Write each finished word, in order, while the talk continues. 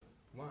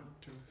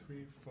two,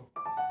 three, four.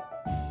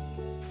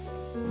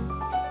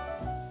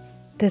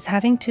 Does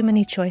having too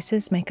many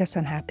choices make us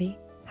unhappy?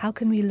 How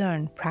can we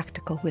learn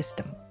practical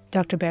wisdom?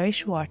 Dr. Barry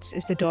Schwartz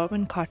is the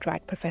Darwin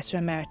Cartwright Professor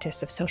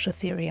Emeritus of Social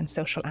Theory and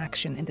Social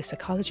Action in the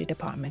Psychology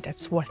Department at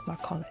Swarthmore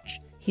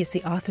College. He is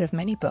the author of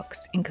many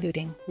books,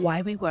 including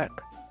Why We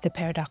Work, The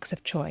Paradox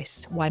of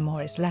Choice, Why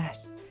More is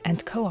Less,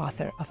 and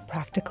co-author of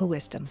Practical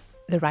Wisdom,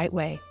 The Right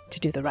Way to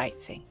Do the Right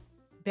Thing.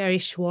 Barry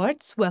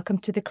Schwartz, welcome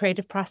to The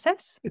Creative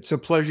Process. It's a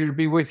pleasure to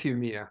be with you,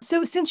 Mia.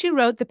 So since you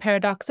wrote The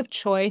Paradox of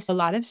Choice, a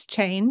lot has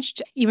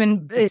changed,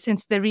 even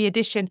since the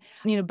reedition.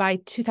 By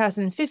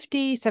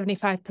 2050,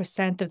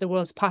 75% of the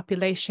world's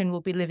population will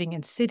be living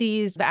in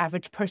cities. The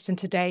average person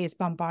today is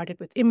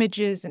bombarded with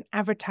images and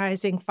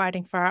advertising,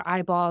 fighting for our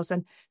eyeballs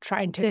and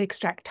trying to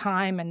extract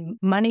time and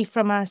money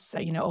from us.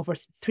 Over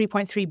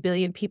 3.3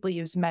 billion people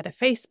use Meta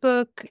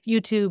Facebook,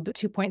 YouTube,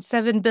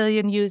 2.7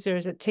 billion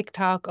users at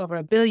TikTok, over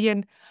a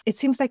billion. It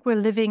seems like we're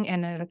living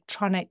in an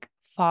electronic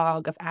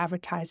fog of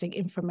advertising,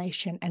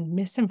 information, and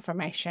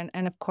misinformation.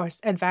 And of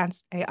course,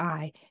 advanced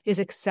AI is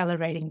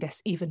accelerating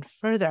this even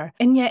further.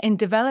 And yet, in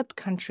developed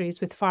countries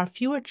with far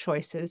fewer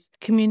choices,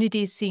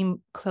 communities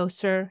seem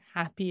closer,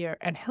 happier,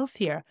 and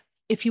healthier.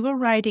 If you were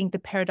writing The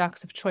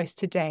Paradox of Choice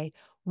today,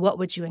 what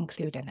would you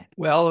include in it?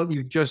 Well,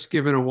 you've just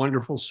given a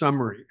wonderful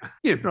summary.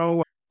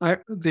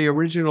 The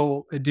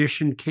original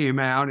edition came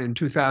out in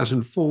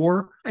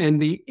 2004, and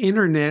the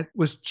internet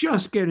was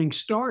just getting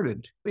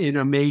started in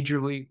a major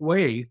league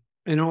way.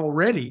 And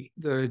already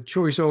the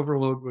choice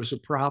overload was a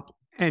problem.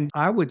 And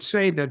I would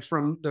say that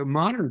from the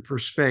modern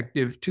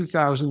perspective,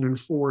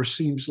 2004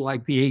 seems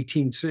like the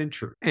 18th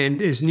century.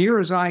 And as near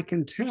as I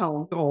can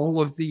tell, all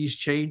of these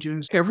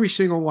changes, every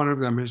single one of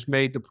them has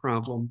made the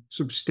problem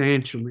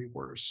substantially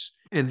worse.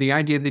 And the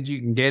idea that you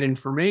can get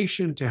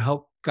information to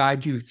help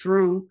guide you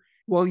through,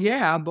 well,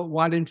 yeah, but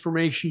what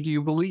information do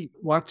you believe?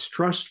 What's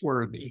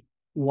trustworthy?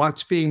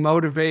 What's being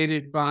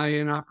motivated by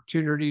an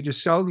opportunity to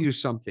sell you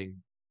something?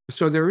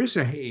 So there is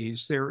a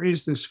haze. There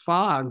is this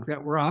fog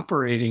that we're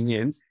operating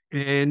in.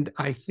 And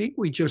I think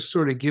we just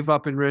sort of give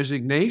up in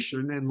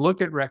resignation and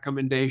look at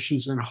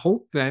recommendations and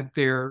hope that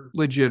they're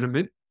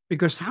legitimate,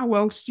 because how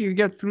else do you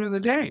get through the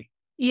day?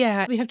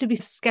 Yeah, we have to be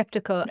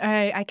skeptical.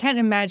 I can't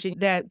imagine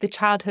that the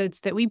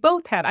childhoods that we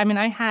both had.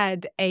 I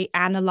had an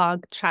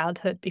analog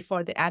childhood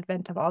before the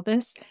advent of all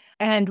this,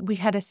 and we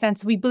had a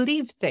sense, we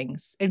believed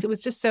things. It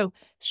was just so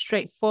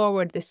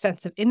straightforward, this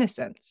sense of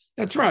innocence.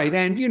 That's right.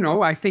 And,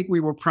 I think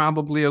we were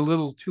probably a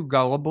little too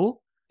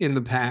gullible in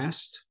the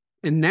past.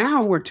 And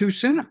now we're too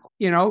cynical.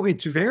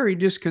 It's very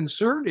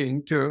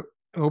disconcerting to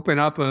open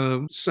up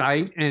a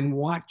site and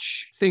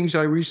watch things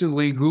I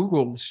recently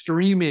Googled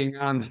streaming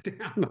on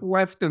the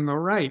left and the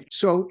right.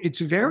 So it's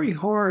very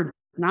hard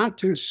not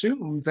to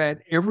assume that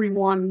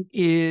everyone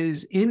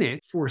is in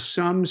it for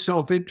some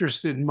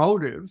self-interested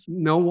motive.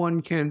 No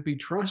one can be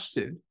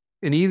trusted.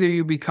 And either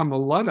you become a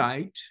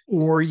Luddite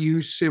or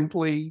you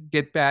simply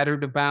get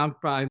battered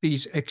about by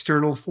these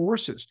external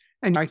forces.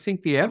 And I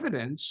think the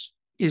evidence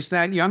is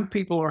that young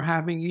people are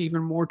having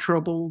even more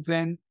trouble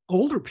than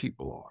older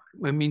people are.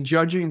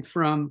 Judging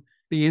from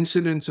the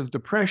incidence of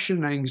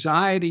depression,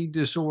 anxiety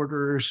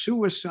disorder,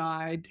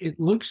 suicide, it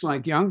looks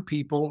like young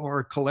people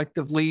are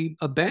collectively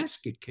a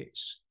basket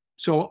case.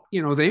 So,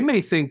 they may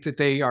think that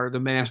they are the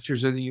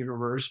masters of the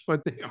universe,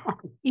 but they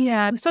aren't.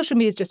 Yeah, social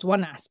media is just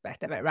one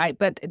aspect of it, right?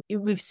 But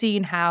we've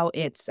seen how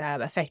it's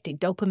affecting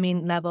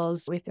dopamine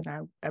levels within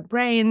our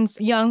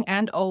brains, young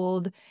and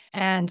old,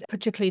 and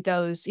particularly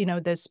those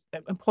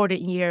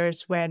important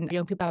years when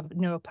young people have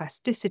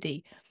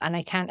neuroplasticity. And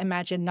I can't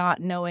imagine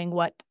not knowing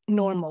what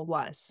normal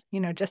was,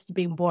 just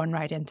being born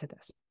right into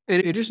this.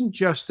 And it isn't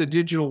just the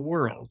digital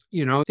world.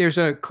 There's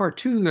a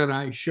cartoon that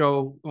I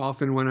show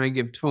often when I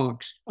give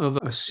talks of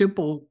a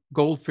simple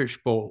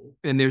goldfish bowl.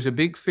 And there's a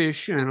big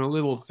fish and a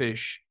little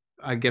fish,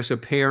 I guess a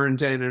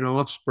parent and an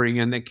offspring.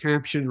 And the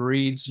caption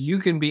reads, "You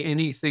can be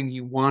anything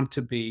you want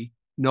to be,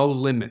 no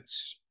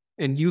limits."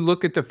 And you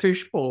look at the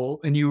fish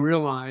bowl and you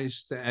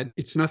realize that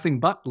it's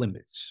nothing but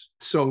limits.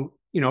 So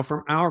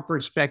from our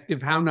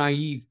perspective, how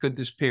naive could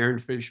this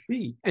parent fish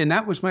be? And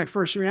that was my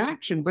first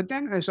reaction. But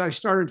then as I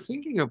started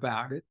thinking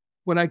about it,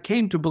 what I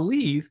came to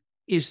believe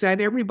is that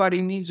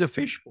everybody needs a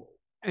fishbowl.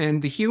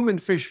 And the human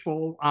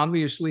fishbowl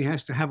obviously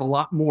has to have a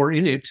lot more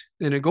in it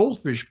than a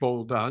goldfish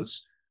bowl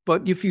does.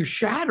 But if you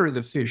shatter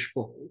the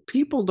fishbowl,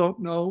 people don't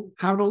know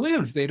how to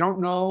live. They don't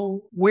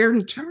know where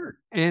to turn.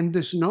 And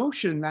this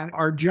notion that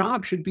our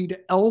job should be to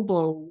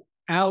elbow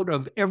out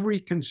of every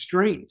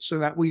constraint so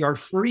that we are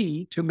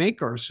free to make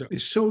ourselves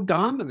is so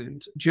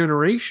dominant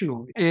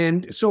generationally.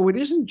 And so it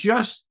isn't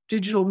just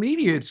digital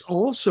media. It's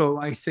also,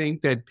 I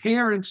think, that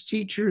parents,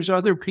 teachers,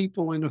 other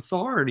people in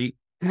authority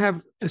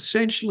have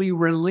essentially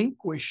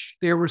relinquished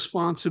their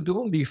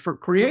responsibility for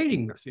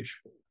creating the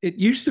fishbowl. It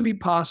used to be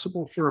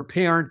possible for a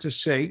parent to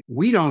say,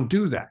 "We don't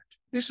do that.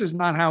 This is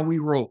not how we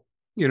roll,"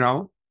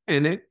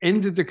 and it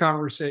ended the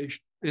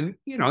conversation. And,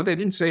 they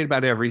didn't say it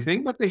about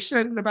everything, but they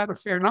said it about a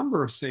fair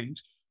number of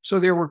things. So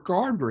there were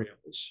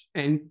guardrails,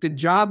 and the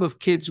job of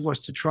kids was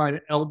to try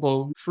to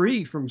elbow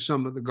free from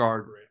some of the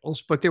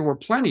guardrails, but there were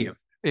plenty of them.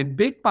 And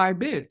bit by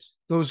bit,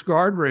 those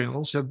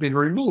guardrails have been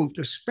removed,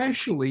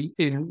 especially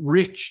in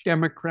rich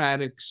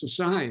democratic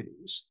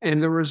societies.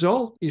 And the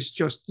result is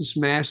just this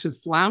massive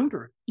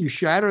floundering. You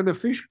shatter the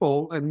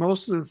fishbowl, and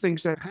most of the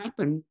things that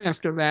happen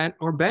after that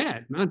are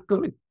bad, not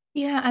good.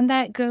 Yeah, and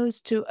that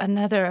goes to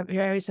another of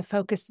your areas of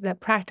focus, the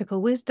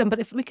practical wisdom. But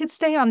if we could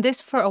stay on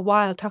this for a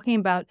while, talking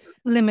about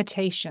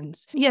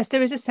limitations. Yes,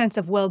 there is a sense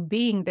of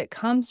well-being that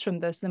comes from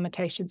those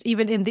limitations.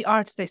 Even in the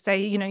arts, they say,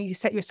 you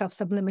set yourself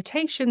some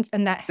limitations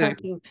and that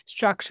help you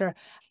structure,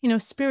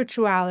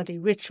 spirituality,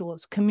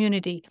 rituals,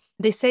 community.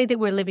 They say that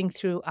we're living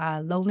through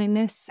a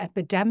loneliness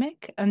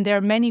epidemic, and there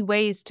are many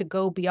ways to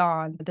go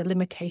beyond the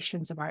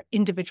limitations of our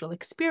individual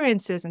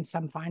experiences. And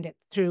some find it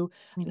through,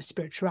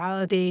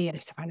 spirituality. They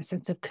find a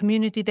sense of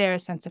community there, a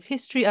sense of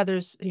history.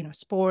 Others,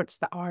 sports,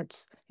 the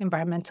arts,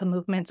 environmental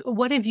movements.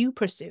 What have you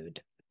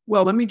pursued?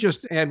 Well, let me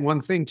just add one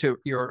thing to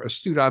your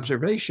astute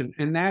observation,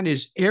 and that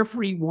is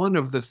every one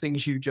of the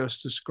things you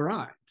just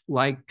described,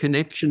 like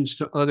connections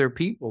to other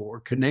people or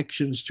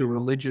connections to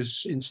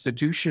religious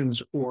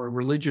institutions or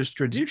religious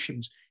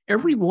traditions,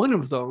 every one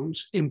of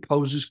those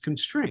imposes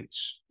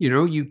constraints.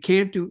 You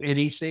can't do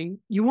anything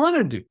you want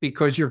to do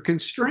because you're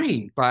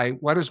constrained by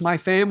what does my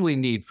family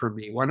need from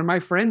me? What do my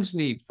friends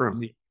need from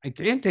me? I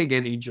can't take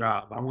any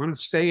job. I want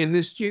to stay in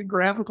this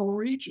geographical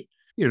region.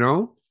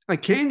 I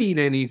can't eat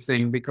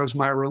anything because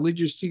my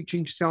religious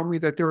teachings tell me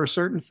that there are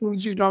certain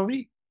foods you don't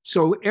eat.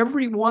 So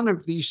every one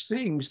of these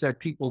things that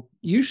people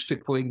used to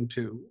cling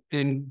to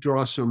and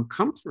draw some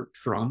comfort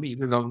from,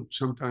 even though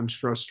sometimes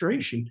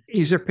frustration,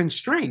 is a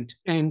constraint.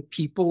 And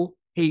people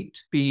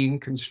hate being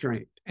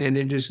constrained. And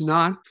it is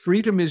not,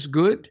 freedom is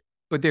good,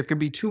 but there can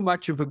be too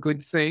much of a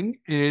good thing.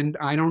 And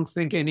I don't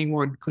think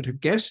anyone could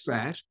have guessed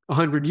that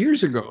 100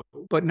 years ago.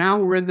 But now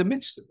we're in the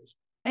midst of it.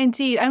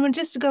 Indeed. And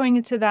just going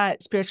into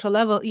that spiritual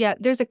level, yeah,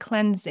 there's a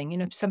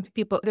cleansing. Some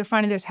people, they're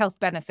finding there's health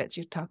benefits.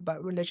 You talk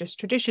about religious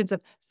traditions of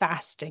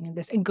fasting and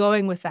this and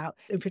going without.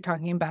 If you're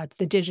talking about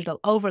the digital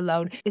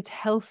overload, it's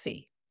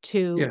healthy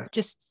to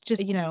just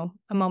a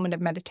moment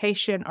of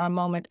meditation or a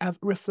moment of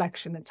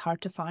reflection that's hard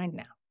to find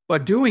now.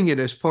 But doing it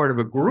as part of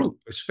a group,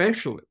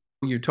 especially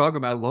when you talk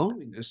about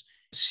loneliness,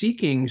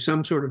 seeking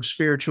some sort of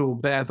spiritual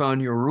bath on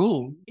your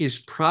own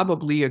is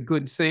probably a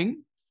good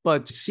thing.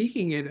 But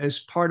seeking it as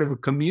part of a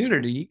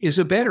community is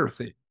a better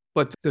thing.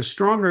 But the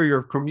stronger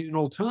your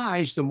communal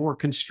ties, the more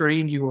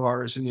constrained you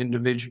are as an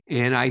individual.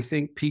 And I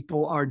think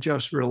people are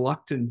just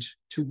reluctant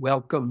to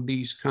welcome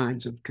these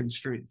kinds of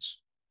constraints.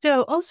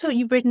 So also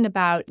you've written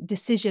about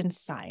decision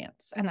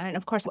science. And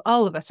of course,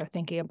 all of us are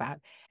thinking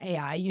about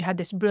AI. You had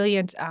this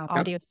brilliant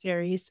audio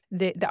series,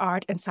 the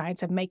art and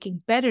science of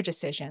making better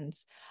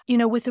decisions.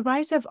 With the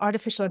rise of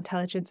artificial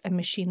intelligence and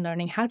machine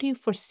learning, how do you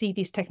foresee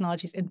these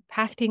technologies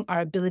impacting our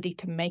ability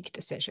to make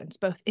decisions,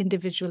 both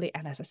individually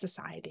and as a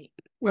society?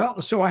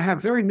 Well, so I have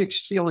very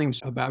mixed feelings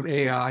about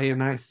AI,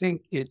 and I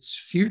think its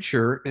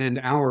future and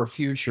our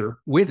future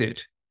with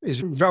it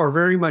are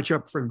very much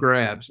up for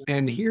grabs.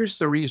 And here's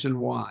the reason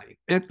why.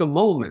 At the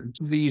moment,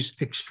 these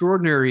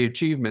extraordinary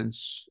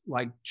achievements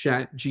like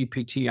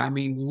ChatGPT, I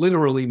mean,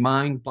 literally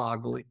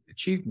mind-boggling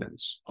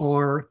achievements,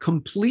 are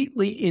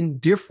completely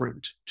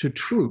indifferent to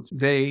truth.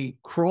 They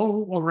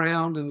crawl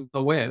around in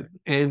the web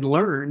and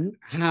learn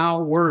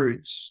how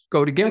words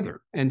go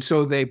together. And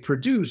so they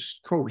produce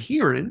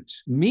coherent,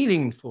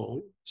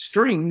 meaningful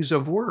strings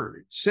of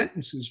words,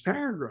 sentences,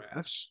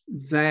 paragraphs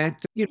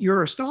that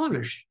you're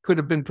astonished could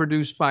have been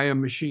produced by a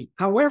machine.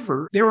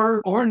 However, there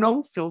are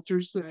no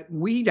filters that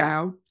weed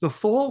out the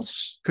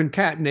false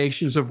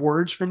concatenations of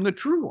words from the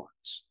true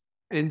ones.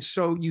 And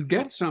so you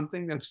get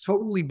something that's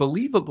totally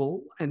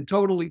believable and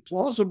totally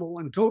plausible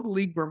and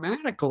totally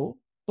grammatical,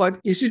 but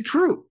is it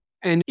true?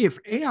 And if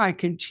AI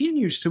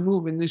continues to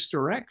move in this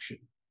direction,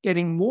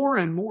 getting more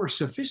and more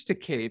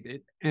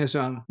sophisticated as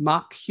a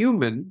mock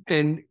human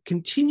and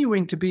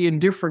continuing to be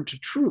indifferent to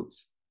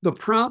truth, the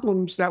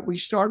problems that we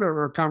started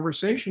our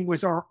conversation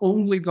with are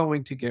only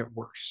going to get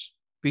worse,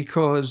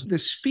 because the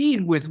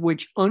speed with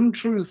which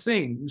untrue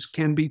things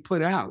can be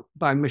put out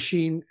by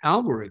machine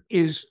algorithm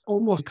is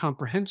almost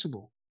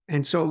incomprehensible.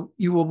 And so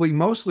you will be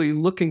mostly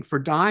looking for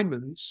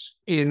diamonds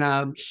in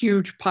a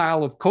huge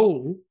pile of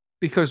coal,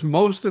 because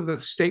most of the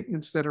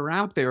statements that are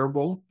out there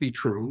won't be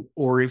true,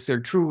 or if they're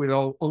true,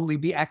 it'll only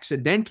be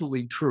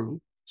accidentally true.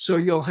 So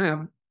you'll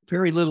have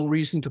very little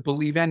reason to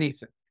believe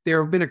anything.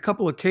 There have been a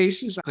couple of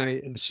cases,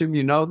 I assume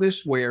you know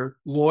this, where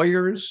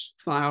lawyers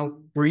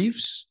filed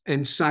briefs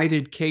and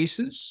cited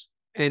cases,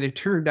 and it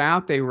turned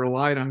out they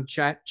relied on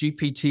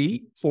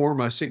ChatGPT for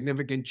a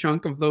significant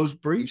chunk of those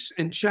briefs,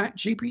 and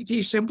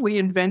ChatGPT simply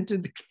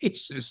invented the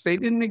cases. They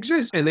didn't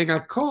exist, and they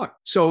got caught.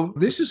 So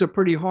this is a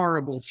pretty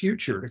horrible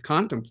future to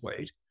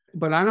contemplate.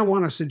 But I don't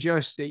want to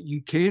suggest that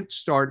you can't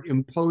start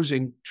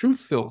imposing truth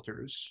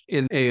filters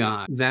in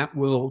AI that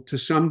will, to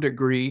some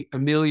degree,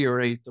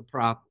 ameliorate the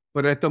problem.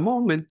 But at the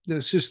moment,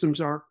 the systems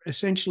are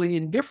essentially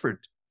indifferent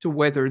to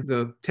whether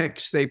the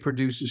text they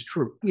produce is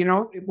true.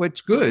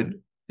 What's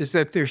good is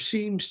that there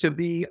seems to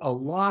be a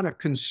lot of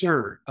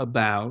concern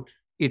about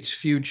its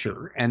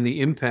future and the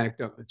impact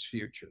of its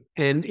future.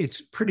 And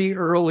it's pretty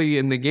early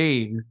in the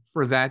game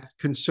for that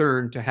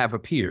concern to have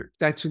appeared.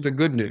 That's the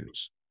good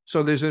news.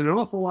 So there's an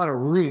awful lot of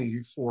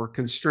room for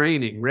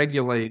constraining,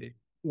 regulating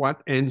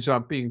what ends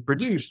up being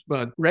produced.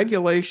 But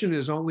regulation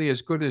is only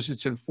as good as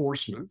its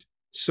enforcement,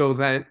 so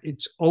that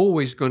it's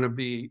always going to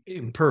be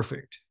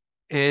imperfect.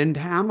 And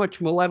how much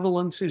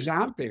malevolence is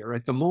out there?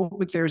 At the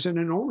moment, there's an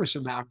enormous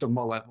amount of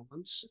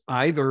malevolence,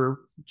 either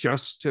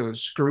just to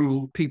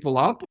screw people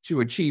up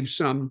to achieve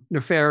some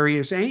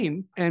nefarious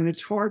aim. And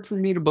it's hard for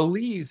me to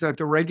believe that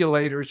the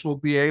regulators will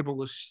be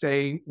able to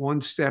stay one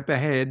step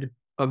ahead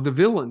of the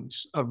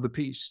villains of the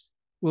piece.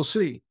 We'll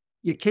see.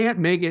 You can't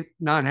make it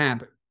not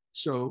happen.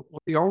 So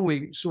the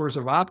only source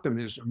of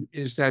optimism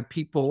is that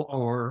people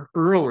are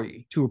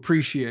early to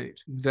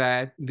appreciate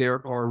that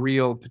there are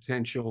real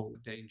potential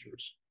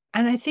dangers.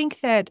 And I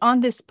think that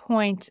on this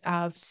point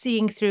of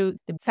seeing through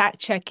the fact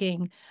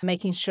checking,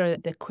 making sure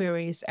that the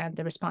queries and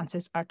the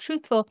responses are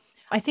truthful,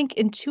 I think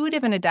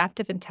intuitive and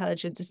adaptive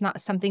intelligence is not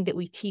something that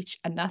we teach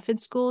enough in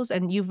schools.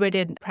 And you've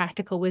written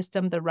Practical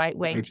Wisdom, the right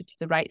way to do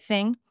the right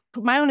thing.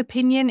 My own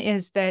opinion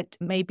is that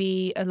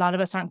maybe a lot of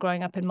us aren't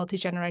growing up in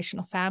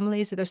multi-generational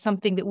families. So there's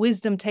something that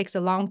wisdom takes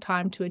a long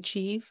time to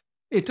achieve.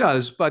 It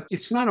does, but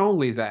it's not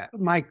only that.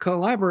 My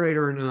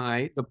collaborator and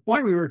I, the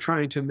point we were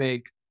trying to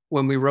make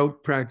when we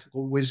wrote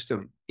Practical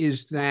Wisdom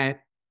is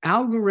that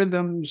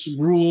algorithms,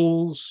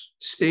 rules,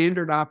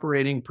 standard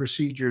operating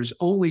procedures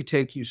only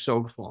take you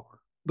so far.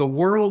 The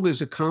world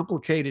is a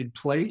complicated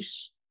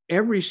place.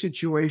 Every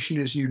situation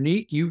is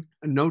unique. You've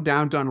no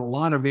doubt done a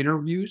lot of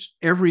interviews.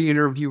 Every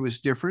interview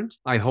is different,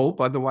 I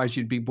hope, otherwise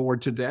you'd be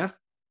bored to death.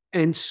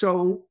 And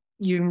so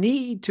you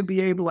need to be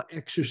able to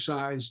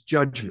exercise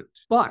judgment.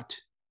 But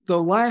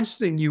the last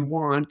thing you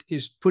want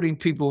is putting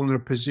people in a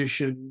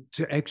position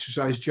to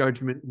exercise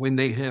judgment when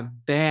they have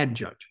bad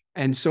judgment.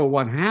 And so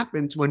what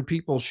happens when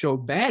people show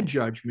bad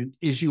judgment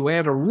is you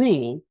add a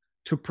rule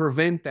to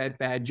prevent that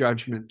bad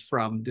judgment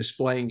from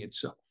displaying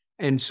itself.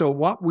 And so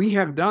what we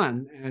have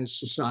done as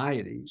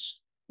societies,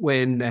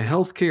 when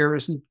healthcare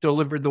isn't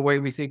delivered the way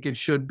we think it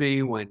should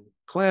be, when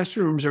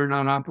classrooms are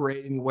not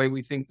operating the way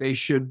we think they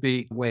should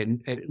be,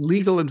 when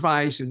legal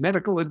advice and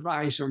medical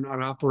advice are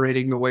not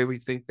operating the way we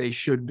think they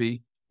should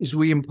be, is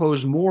we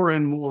impose more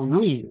and more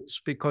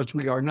rules because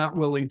we are not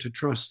willing to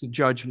trust the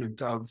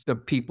judgment of the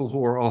people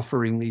who are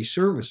offering these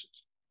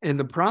services. And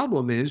the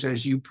problem is,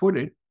 as you put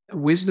it,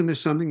 wisdom is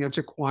something that's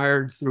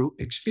acquired through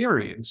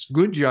experience.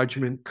 Good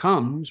judgment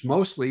comes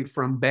mostly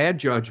from bad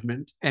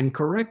judgment and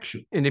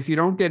correction. And if you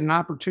don't get an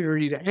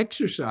opportunity to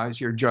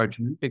exercise your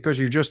judgment because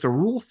you're just a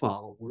rule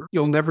follower,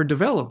 you'll never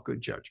develop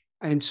good judgment.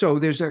 And so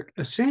there's a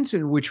sense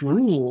in which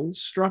rules,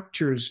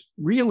 structures,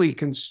 really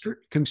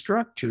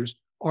constructures,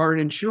 are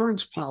an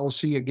insurance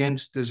policy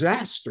against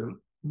disaster,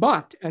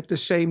 but at the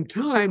same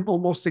time,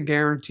 almost a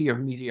guarantee of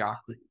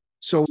mediocrity.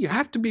 So you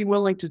have to be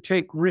willing to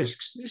take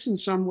risks. This, in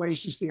some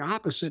ways, is the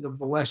opposite of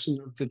the lesson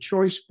of the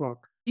choice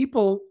book.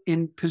 People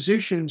in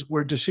positions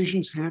where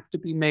decisions have to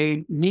be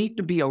made need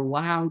to be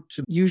allowed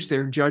to use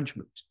their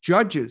judgment.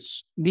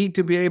 Judges need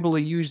to be able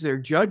to use their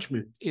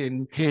judgment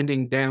in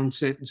handing down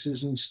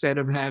sentences instead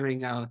of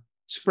having a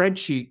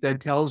spreadsheet that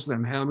tells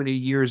them how many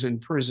years in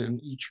prison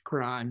each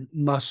crime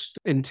must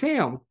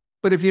entail.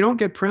 But if you don't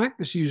get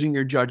practice using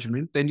your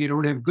judgment, then you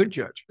don't have good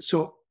judgment.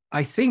 So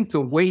I think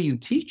the way you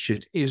teach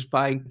it is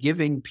by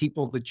giving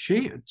people the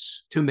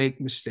chance to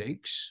make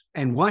mistakes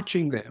and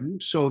watching them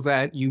so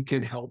that you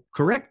can help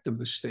correct the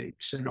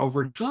mistakes. And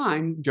over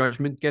time,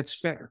 judgment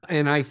gets better.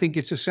 And I think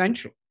it's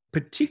essential,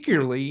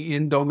 particularly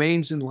in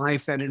domains in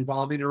life that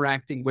involve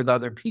interacting with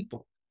other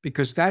people,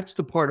 because that's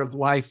the part of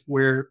life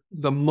where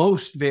the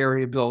most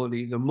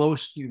variability, the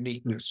most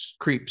uniqueness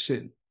creeps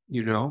in.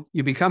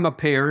 You become a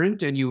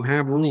parent and you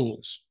have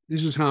rules.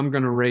 This is how I'm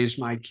going to raise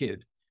my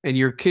kid. And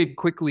your kid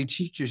quickly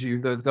teaches you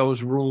that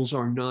those rules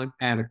are not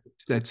adequate,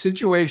 that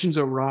situations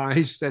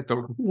arise that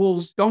the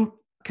rules don't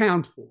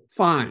count for.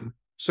 Fine.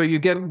 So you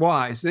get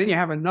wise. Then you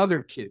have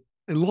another kid.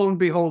 And lo and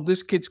behold,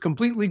 this kid's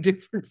completely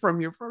different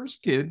from your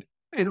first kid.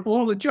 And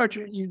all the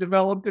judgment you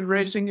developed in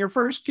raising your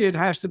first kid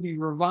has to be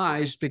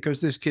revised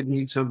because this kid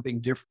needs something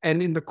different.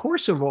 And in the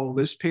course of all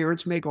this,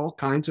 parents make all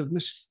kinds of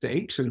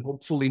mistakes, and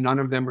hopefully none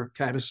of them are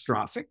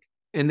catastrophic.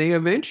 And they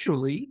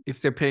eventually,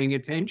 if they're paying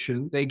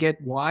attention, they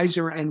get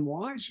wiser and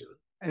wiser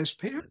as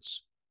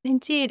parents.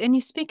 Indeed. And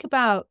you speak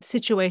about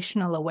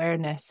situational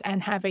awareness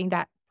and having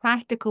that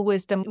practical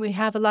wisdom. We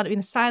have a lot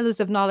of silos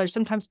of knowledge.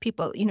 Sometimes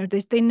people,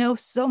 they know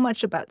so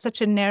much about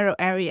such a narrow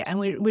area, and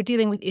we're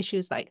dealing with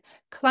issues like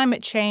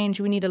climate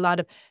change. We need a lot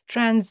of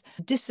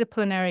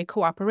transdisciplinary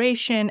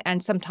cooperation,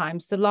 and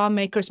sometimes the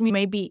lawmakers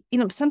maybe,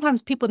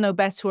 sometimes people know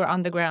best who are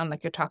on the ground,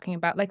 like you're talking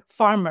about, like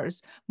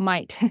farmers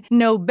might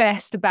know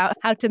best about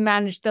how to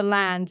manage the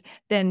land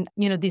than,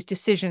 these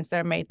decisions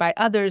that are made by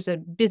others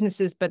and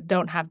businesses, but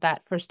don't have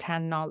that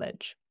firsthand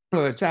knowledge.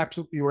 No, that's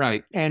absolutely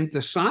right. And the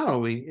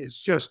siloing is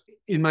just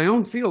in my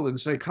own field in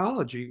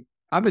psychology,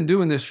 I've been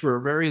doing this for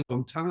a very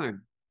long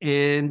time.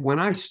 And when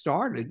I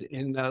started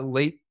in the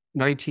late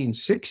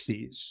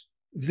 1960s,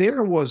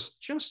 there was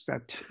just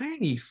a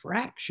tiny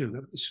fraction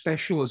of the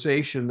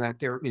specialization that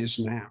there is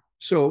now.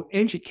 So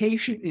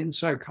education in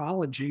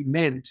psychology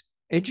meant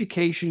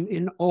education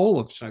in all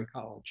of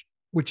psychology,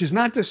 which is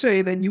not to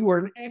say that you were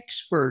an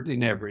expert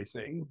in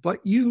everything, but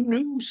you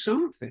knew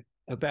something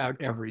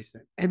about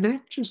everything. And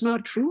that's just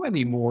not true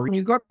anymore. When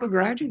you go to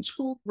graduate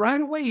school,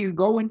 right away, you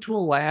go into a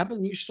lab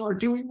and you start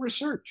doing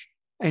research.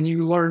 And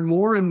you learn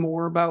more and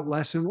more about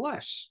less and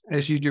less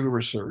as you do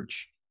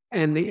research.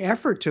 And the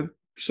effort to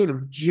sort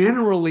of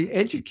generally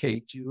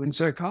educate you in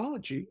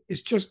psychology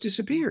has just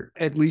disappeared,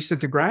 at least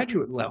at the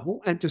graduate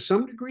level and to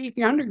some degree at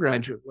the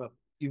undergraduate level.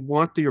 You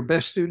want your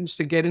best students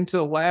to get into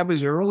the lab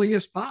as early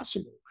as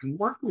possible and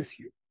work with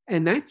you.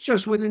 And that's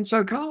just within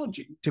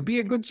psychology. To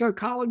be a good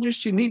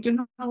psychologist, you need to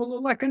know a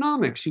little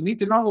economics. You need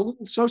to know a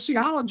little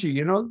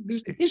sociology.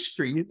 There's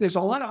history. There's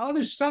a lot of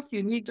other stuff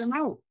you need to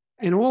know.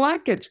 And all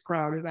that gets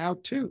crowded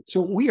out too.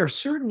 So we are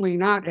certainly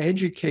not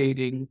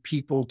educating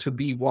people to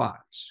be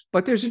wise,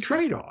 but there's a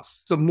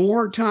trade-off. The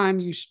more time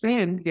you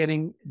spend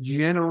getting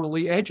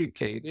generally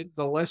educated,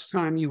 the less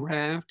time you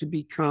have to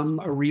become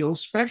a real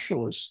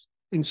specialist.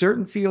 And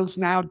certain fields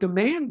now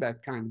demand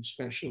that kind of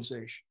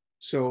specialization.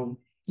 So,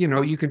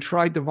 you can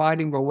try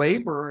dividing the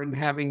labor and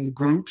having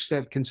groups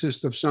that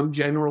consist of some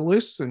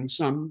generalists and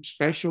some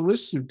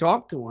specialists who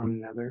talk to one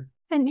another.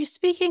 And you're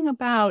speaking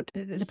about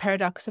the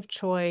paradox of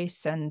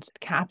choice and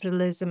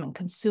capitalism and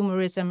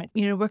consumerism.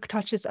 Your work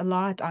touches a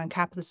lot on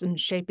capitalism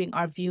shaping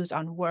our views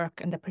on work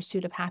and the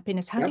pursuit of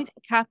happiness. How do you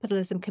think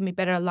capitalism can be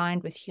better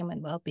aligned with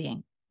human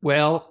well-being?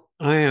 Well,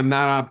 I am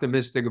not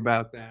optimistic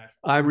about that.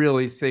 I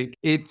really think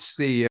it's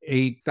the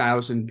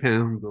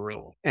 8,000-pound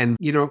gorilla. And,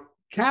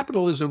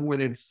 capitalism, when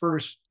it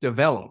first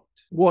developed,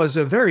 was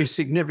a very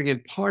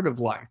significant part of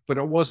life, but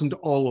it wasn't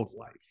all of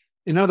life.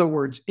 In other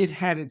words, it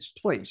had its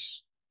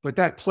place. But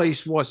that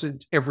place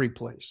wasn't every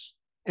place.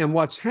 And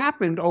what's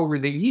happened over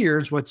the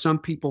years, what some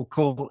people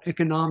call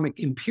economic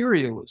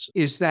imperialism,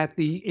 is that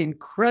the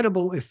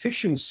incredible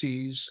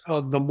efficiencies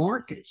of the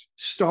market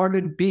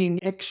started being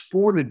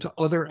exported to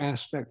other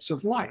aspects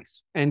of life.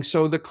 And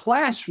so the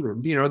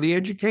classroom, the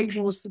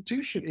educational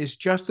institution is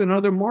just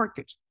another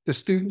market. The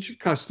students are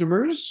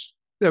customers,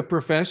 the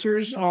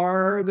professors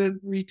are the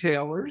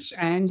retailers,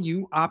 and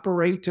you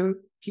operate to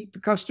keep the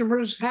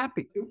customers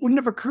happy. It wouldn't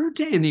have occurred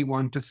to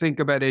anyone to think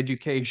about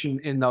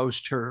education in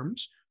those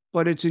terms,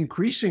 but it's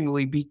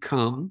increasingly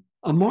become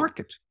a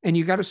market, and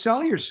you got to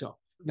sell yourself.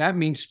 That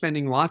means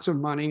spending lots of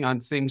money on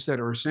things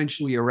that are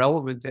essentially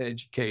irrelevant to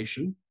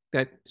education,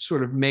 that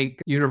sort of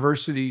make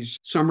universities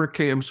summer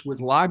camps with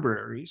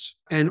libraries,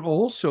 and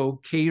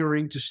also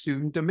catering to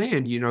student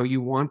demand.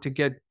 You want to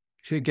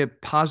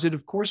get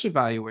positive course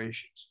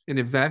evaluations. And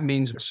if that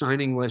means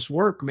assigning less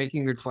work,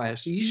 making the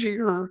class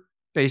easier,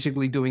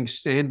 basically doing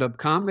stand-up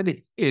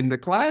comedy in the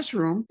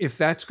classroom, if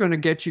that's going to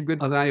get you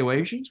good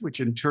evaluations, which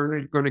in turn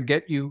are going to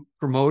get you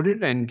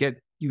promoted and get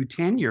you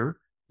tenure,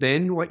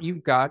 then what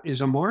you've got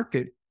is a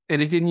market. And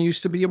it didn't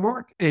used to be a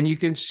market. And you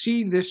can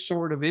see this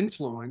sort of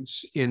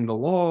influence in the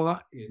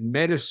law, in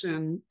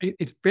medicine.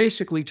 It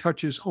basically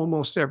touches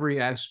almost every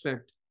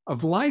aspect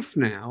of life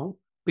now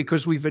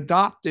because we've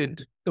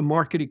adopted the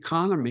market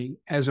economy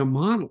as a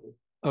model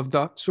of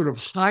the sort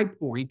of high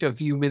point of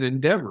human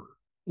endeavor.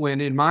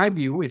 When in my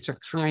view, it's a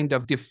kind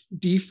of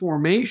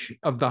deformation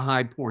of the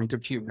high point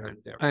of human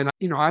endeavor. And,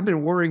 I've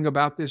been worrying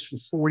about this for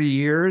 40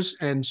 years,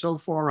 and so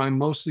far I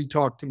mostly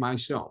talk to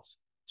myself.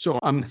 So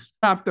I'm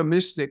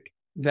optimistic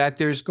that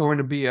there's going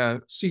to be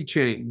a sea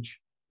change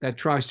that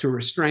tries to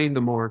restrain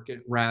the market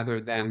rather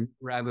than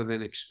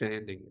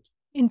expanding it.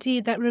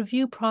 Indeed, that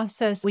review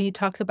process, when you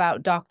talked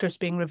about doctors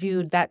being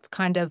reviewed, that's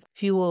kind of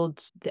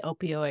fueled the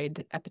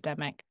opioid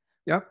epidemic.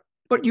 Yep.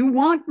 But you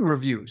want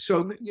review.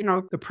 So,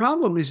 the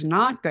problem is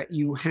not that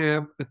you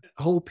have to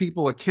hold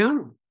people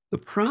accountable. The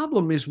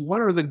problem is, what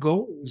are the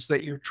goals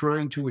that you're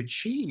trying to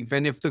achieve?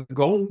 And if the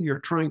goal you're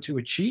trying to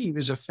achieve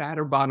is a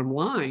fatter bottom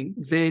line,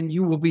 then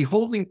you will be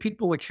holding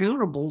people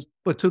accountable,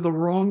 but to the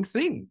wrong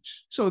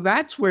things. So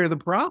that's where the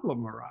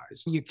problem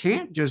arises. You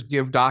can't just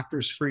give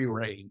doctors free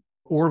rein,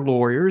 or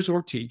lawyers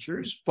or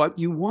teachers, but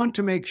you want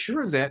to make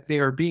sure that they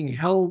are being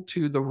held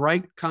to the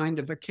right kind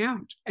of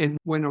account. And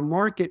when a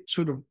market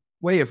sort of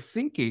way of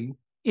thinking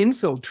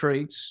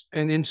infiltrates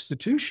an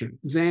institution,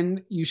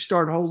 then you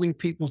start holding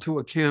people to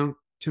account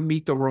to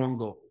meet the wrong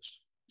goals.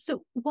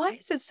 So why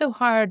is it so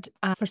hard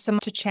for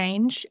someone to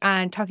change?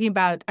 And talking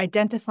about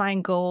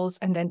identifying goals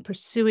and then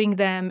pursuing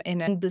them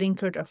in a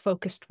blinkered or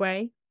focused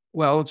way?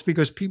 Well, it's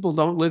because people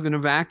don't live in a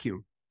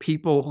vacuum.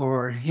 People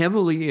are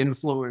heavily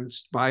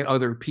influenced by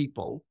other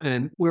people,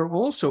 and we're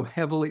also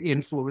heavily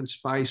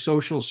influenced by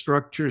social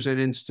structures and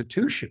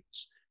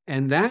institutions.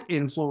 And that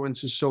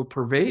influence is so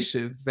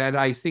pervasive that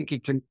I think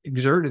it can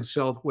exert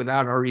itself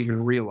without our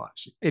even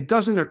realizing. It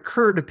doesn't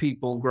occur to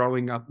people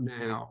growing up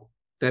now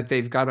that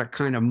they've got a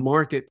kind of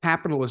market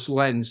capitalist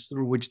lens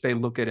through which they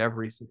look at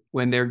everything.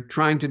 When they're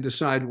trying to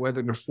decide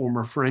whether to form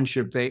a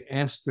friendship, they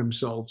ask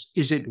themselves,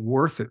 is it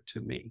worth it to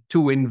me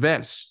to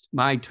invest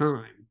my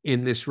time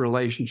in this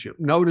relationship?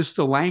 Notice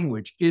the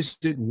language. Is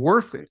it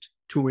worth it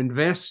to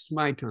invest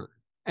my time?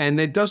 And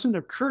it doesn't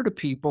occur to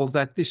people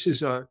that this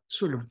is a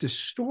sort of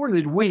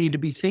distorted way to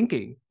be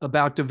thinking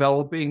about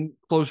developing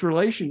close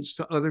relations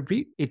to other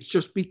people. It's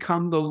just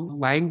become the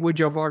language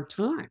of our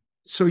time.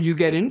 So you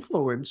get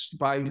influenced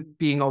by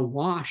being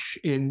awash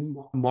in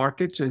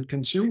markets and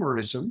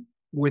consumerism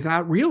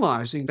without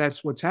realizing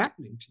that's what's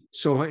happening to you.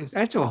 So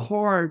that's a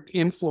hard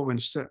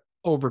influence to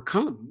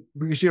overcome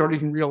because you don't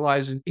even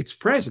realize its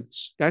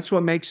presence. That's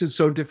what makes it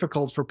so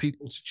difficult for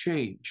people to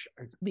change.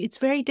 It's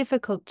very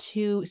difficult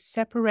to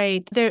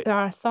separate. There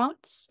are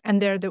thoughts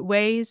and there are the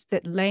ways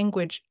that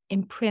language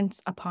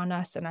imprints upon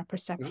us and our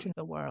perception of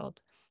the world.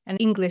 And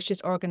English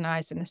is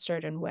organized in a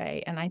certain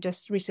way. And I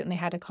just recently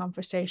had a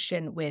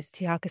conversation with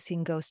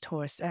Tiakasin Ghost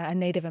Horse, a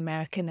Native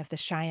American of the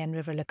Cheyenne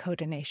River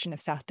Lakota Nation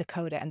of South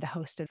Dakota and the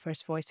host of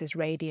First Voices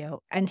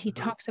Radio. And he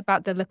talks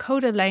about the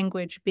Lakota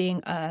language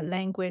being a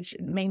language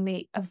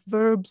mainly of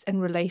verbs and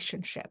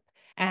relationship.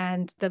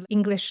 And the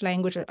English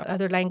language or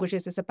other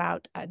languages is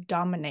about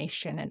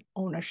domination and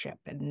ownership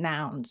and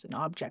nouns and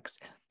objects.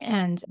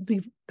 And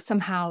we've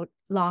somehow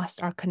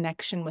lost our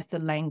connection with the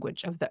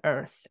language of the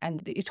earth.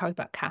 And you talk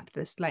about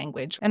capitalist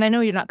language. And I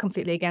know you're not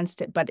completely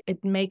against it, but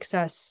it makes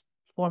us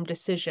form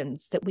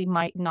decisions that we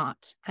might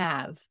not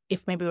have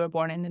if maybe we were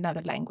born in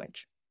another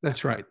language.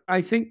 That's right.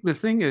 I think the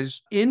thing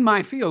is, in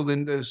my field,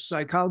 in the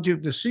psychology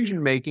of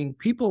decision making,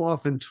 people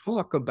often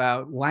talk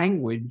about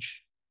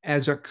language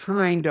as a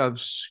kind of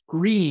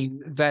screen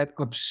that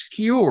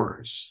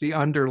obscures the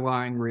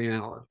underlying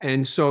reality.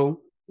 And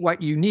so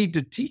what you need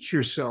to teach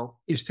yourself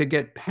is to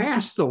get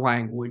past the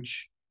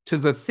language to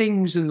the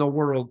things in the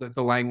world that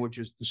the language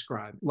is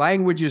describing.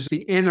 Language is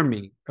the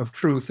enemy of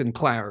truth and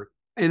clarity.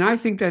 And I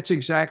think that's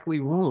exactly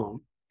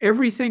wrong.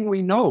 Everything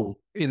we know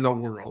in the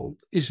world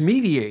is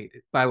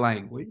mediated by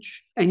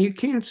language, and you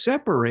can't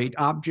separate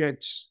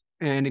objects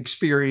and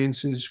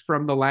experiences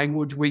from the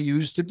language we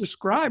use to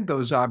describe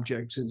those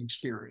objects and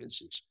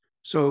experiences.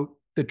 So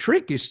the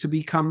trick is to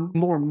become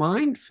more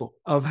mindful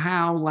of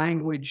how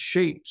language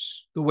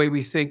shapes the way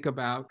we think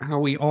about how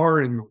we are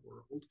in the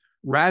world,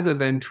 rather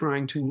than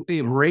trying to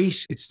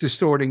erase its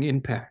distorting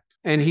impact.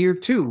 And here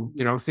too,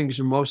 things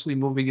are mostly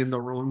moving in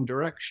the wrong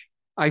direction.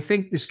 I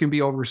think this can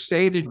be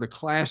overstated. The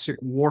classic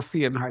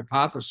Whorfian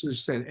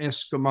hypothesis that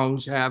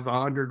Eskimos have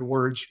 100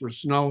 words for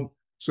snow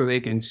so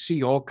they can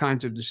see all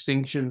kinds of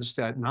distinctions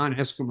that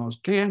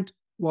non-Eskimos can't.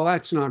 Well,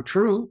 that's not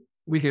true.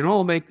 We can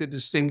all make the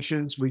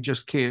distinctions. We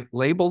just can't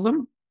label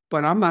them.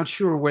 But I'm not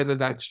sure whether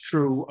that's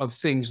true of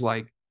things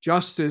like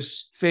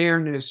justice,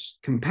 fairness,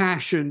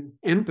 compassion,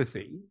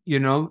 empathy,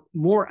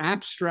 more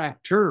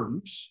abstract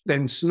terms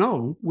than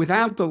snow.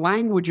 Without the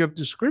language of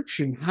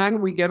description, how do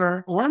we get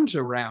our arms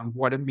around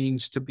what it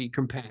means to be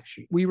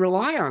compassionate? We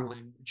rely on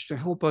language to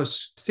help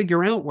us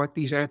figure out what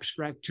these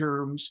abstract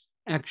terms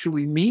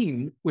actually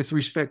mean with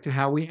respect to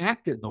how we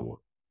act in the world.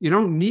 You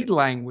don't need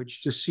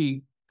language to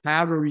see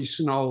powdery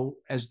snow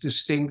as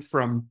distinct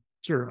from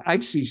sort of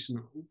icy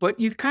snow, but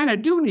you kind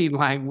of do need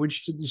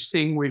language to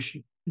distinguish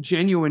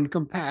genuine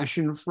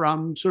compassion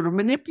from sort of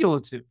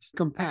manipulative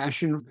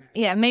compassion.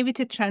 Yeah, maybe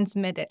to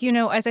transmit it.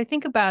 As I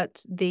think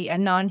about the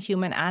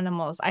non-human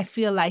animals, I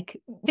feel like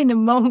in a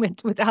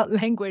moment without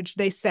language,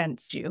 they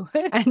sense you.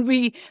 And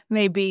we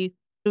maybe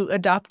through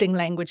adopting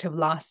language have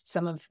lost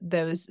some of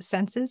those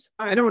senses?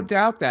 I don't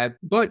doubt that,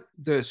 but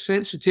the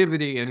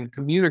sensitivity and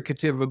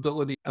communicative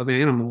ability of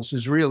animals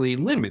is really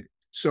limited.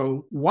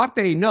 So what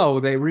they know,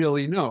 they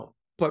really know,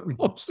 but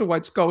most of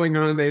what's going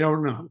on, they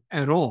don't know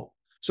at all.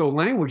 So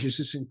language is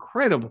this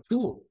incredible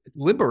tool. It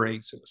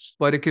liberates us,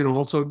 but it can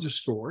also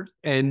distort,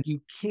 and you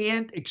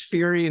can't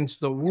experience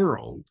the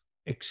world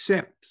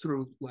except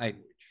through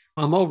language.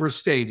 I'm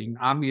overstating.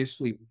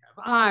 Obviously, we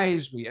have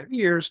eyes, we have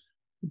ears,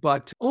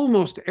 but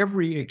almost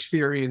every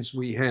experience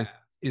we have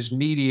is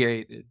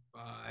mediated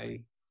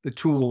by the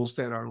tools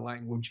that our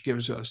language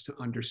gives us to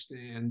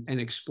understand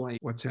and explain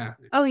what's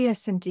happening. Oh,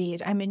 yes,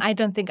 indeed. I mean, I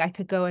don't think I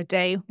could go a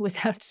day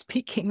without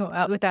speaking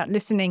or without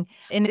listening.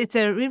 And it's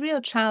a real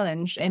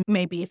challenge. And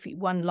maybe if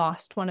one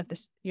lost one of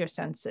your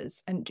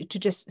senses and to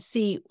just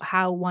see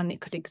how one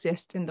could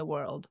exist in the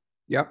world.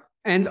 Yep.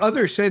 And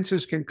other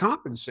senses can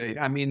compensate.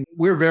 I mean,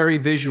 we're very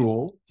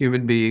visual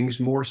human beings,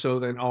 more so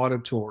than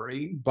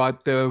auditory,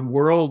 but the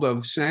world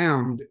of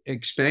sound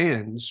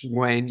expands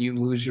when you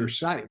lose your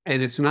sight.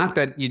 And it's not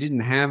that you didn't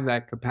have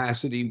that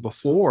capacity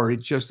before.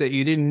 It's just that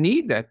you didn't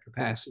need that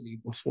capacity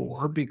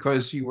before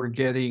because you were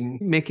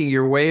making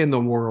your way in the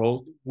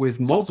world with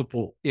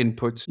multiple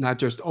inputs, not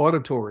just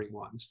auditory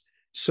ones.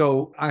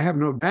 So I have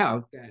no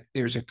doubt that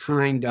there's a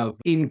kind of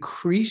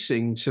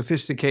increasing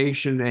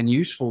sophistication and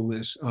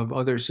usefulness of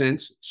other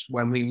senses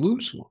when we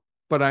lose one.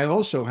 But I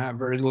also have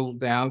very little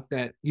doubt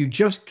that you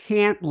just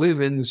can't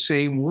live in the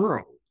same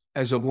world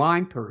as a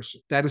blind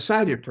person that a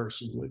sighted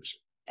person lives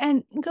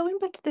in. And going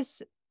back to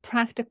this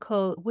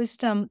practical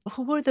wisdom,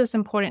 who were those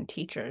important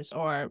teachers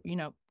or,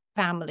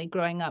 family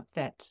growing up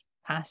that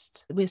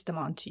passed wisdom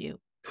on to you?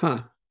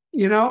 Huh.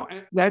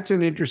 That's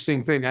an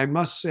interesting thing. I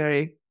must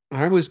say,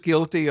 I was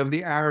guilty of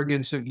the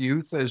arrogance of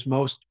youth, as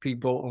most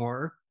people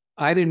are.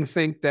 I didn't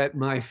think that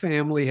my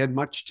family had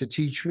much to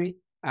teach me.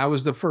 I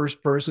was the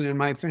first person in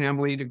my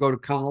family to go to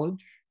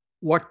college.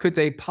 What could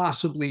they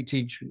possibly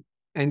teach me?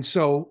 And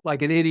so,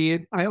 like an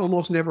idiot, I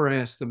almost never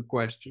asked them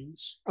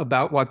questions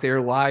about what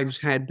their lives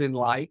had been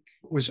like.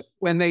 It was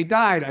when they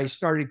died, I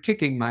started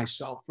kicking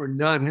myself for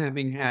not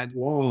having had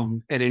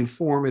long and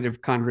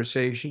informative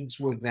conversations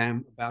with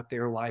them about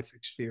their life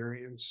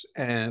experience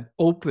and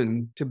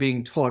open to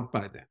being taught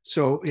by them.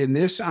 So, in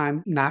this,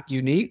 I'm not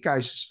unique. I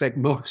suspect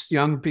most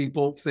young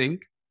people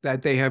think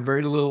that they have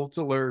very little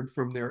to learn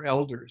from their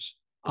elders.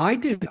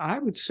 I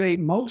would say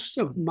most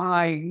of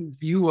my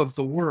view of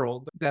the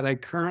world that I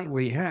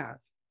currently have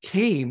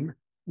came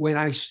when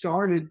I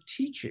started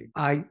teaching.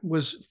 I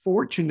was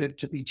fortunate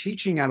to be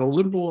teaching at a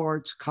liberal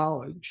arts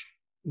college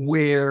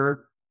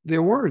where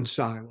there weren't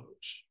silos.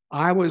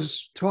 I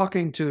was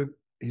talking to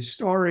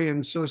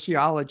historians,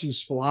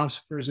 sociologists,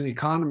 philosophers, and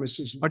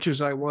economists as much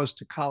as I was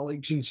to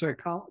colleagues in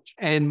psychology.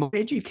 And my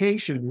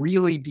education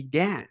really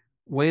began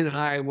when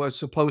I was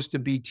supposed to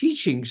be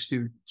teaching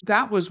students.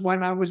 That was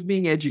when I was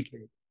being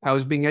educated. I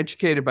was being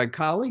educated by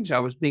colleagues. I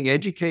was being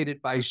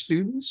educated by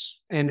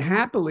students. And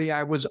happily,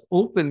 I was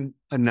open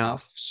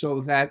enough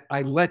so that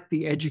I let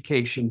the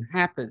education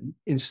happen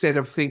instead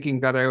of thinking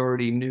that I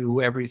already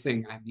knew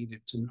everything I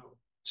needed to know.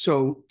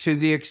 So, to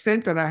the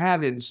extent that I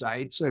have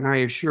insights, and I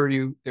assure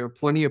you, there are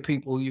plenty of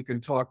people you can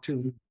talk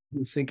to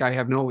who think I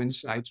have no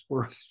insights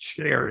worth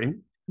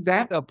sharing.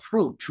 That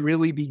approach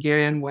really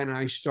began when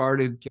I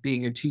started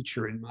being a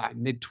teacher in my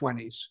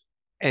mid-20s.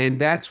 And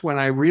that's when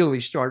I really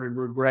started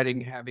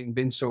regretting having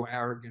been so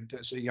arrogant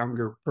as a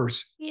younger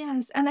person.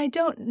 Yes, and I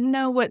don't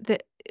know what the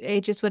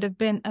ages would have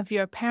been of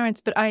your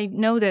parents, but I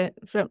know that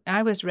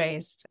I was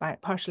raised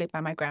partially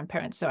by my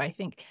grandparents. So I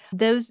think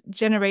those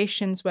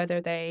generations,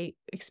 whether they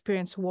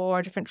experience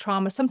war, different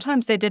trauma,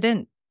 sometimes they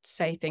didn't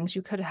say things.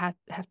 You could have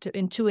to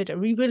intuit, or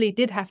we really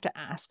did have to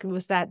ask. It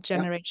was that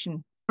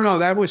generation. No,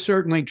 that was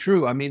certainly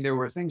true. I mean, there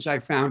were things I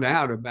found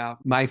out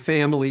about my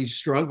family's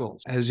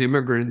struggles as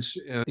immigrants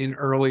in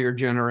earlier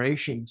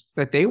generations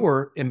that they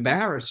were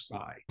embarrassed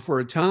by. For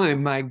a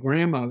time, my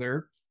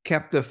grandmother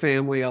kept the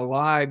family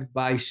alive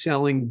by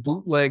selling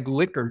bootleg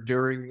liquor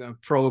during the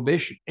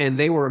Prohibition, and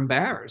they were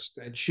embarrassed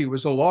that she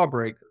was a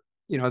lawbreaker.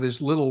 This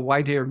little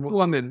white-haired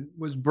woman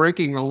was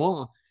breaking the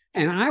law.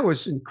 And I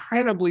was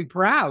incredibly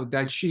proud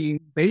that she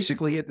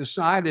basically had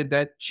decided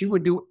that she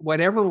would do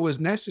whatever was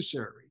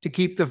necessary to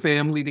keep the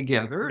family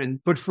together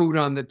and put food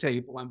on the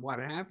table and what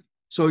have you.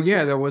 So,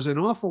 yeah, there was an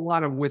awful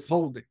lot of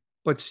withholding.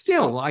 But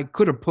still, I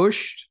could have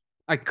pushed,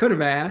 I could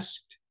have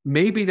asked.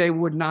 Maybe they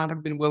would not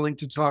have been willing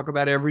to talk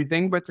about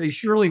everything, but they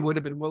surely would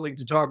have been willing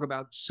to talk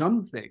about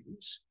some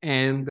things.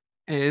 And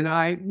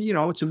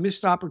it's a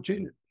missed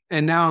opportunity.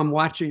 And now I'm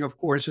watching, of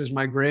course, as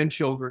my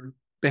grandchildren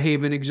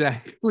behave in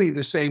exactly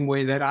the same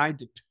way that I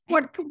did.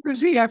 What does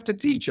he have to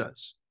teach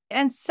us?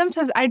 And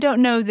sometimes I don't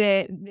know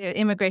the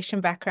immigration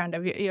background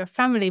of your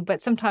family,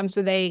 but sometimes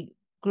when they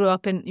grew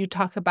up and you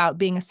talk about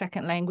being a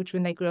second language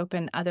when they grew up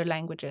in other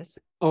languages.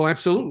 Oh,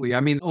 absolutely. I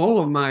mean,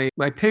 all of my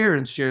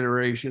parents'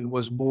 generation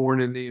was born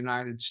in the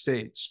United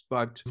States,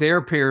 but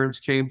their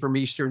parents came from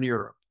Eastern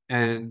Europe.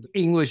 And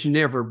English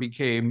never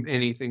became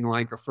anything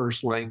like a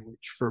first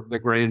language for the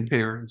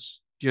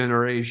grandparents'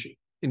 generation.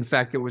 In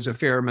fact, there was a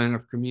fair amount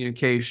of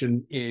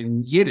communication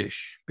in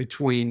Yiddish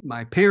between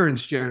my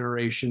parents'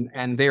 generation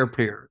and their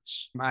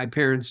parents. My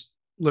parents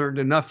learned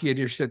enough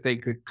Yiddish that they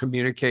could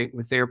communicate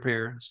with their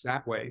parents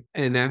that way.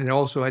 And then it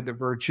also had the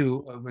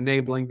virtue of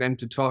enabling them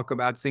to talk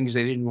about things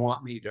they didn't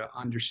want me to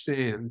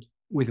understand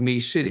with me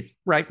sitting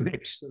right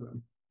next to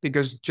them.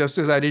 Because just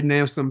as I didn't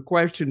ask them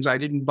questions, I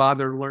didn't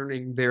bother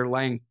learning their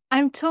language.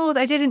 I'm told,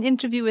 I did an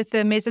interview with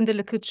the Maison de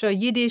la Couture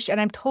Yiddish,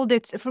 and I'm told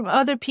it's from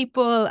other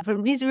people,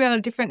 from Israel,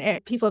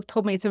 different people have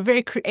told me it's a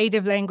very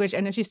creative language.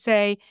 And as you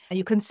say,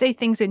 you can say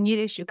things in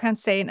Yiddish, you can't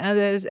say in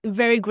others.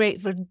 Very great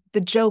for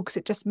the jokes.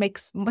 It just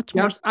makes much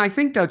more sense. I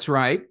think that's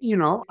right.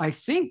 I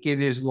think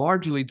it is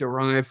largely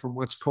derived from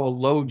what's called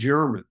Low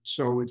German.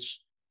 So it's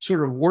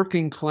sort of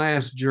working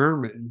class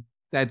German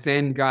that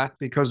then got,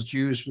 because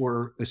Jews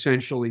were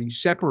essentially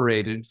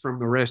separated from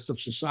the rest of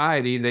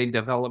society, they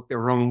developed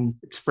their own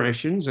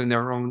expressions and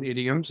their own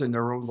idioms and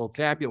their own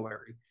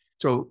vocabulary.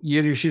 So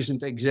Yiddish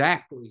isn't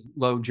exactly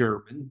Low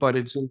German, but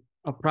it's an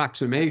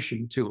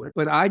approximation to it.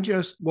 But I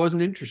just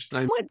wasn't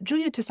interested. What drew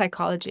you to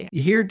psychology?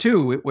 Here,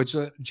 too, it was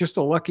just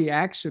a lucky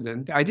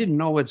accident. I didn't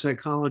know what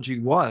psychology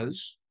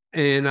was.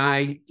 And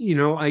I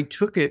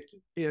took it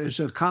as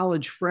a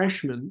college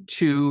freshman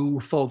to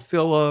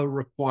fulfill a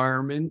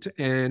requirement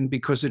and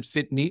because it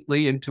fit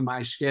neatly into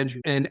my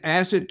schedule. And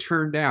as it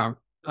turned out,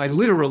 I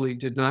literally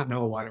did not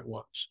know what it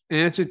was.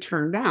 And as it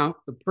turned out,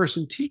 the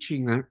person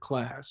teaching that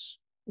class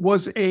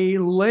was a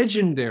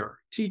legendary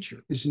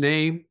teacher. His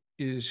name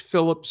is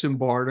Philip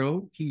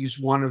Zimbardo. He's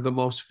one of the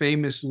most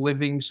famous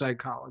living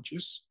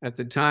psychologists. At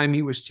the time,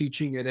 he was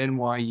teaching at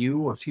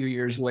NYU. A few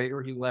years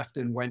later, he left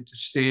and went to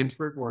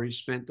Stanford, where he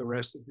spent the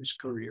rest of his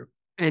career.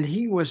 And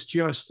he was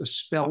just a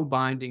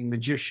spellbinding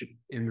magician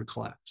in the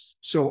class.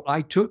 So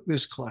I took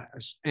this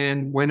class,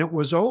 and when it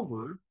was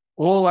over,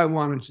 all I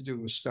wanted to do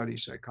was study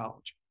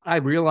psychology. I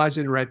realized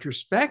in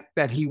retrospect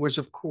that he was,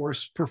 of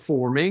course,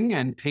 performing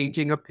and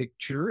painting a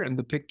picture, and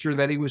the picture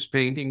that he was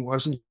painting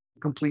wasn't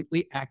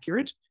completely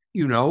accurate.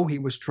 He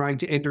was trying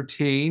to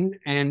entertain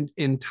and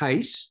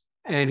entice,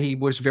 and he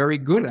was very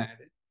good at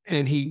it.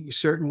 And he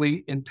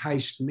certainly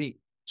enticed me.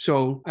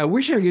 So I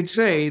wish I could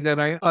say that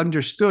I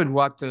understood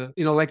what the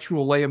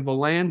intellectual lay of the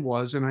land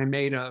was, and I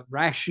made a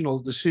rational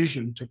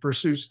decision to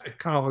pursue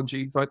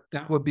psychology, but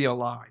that would be a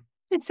lie.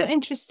 It's so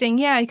interesting.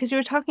 Yeah, because you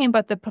were talking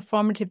about the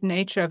performative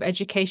nature of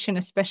education,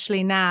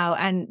 especially now,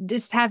 and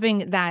just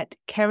having that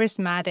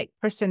charismatic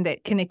person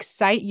that can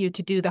excite you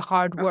to do the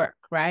hard work,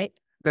 right?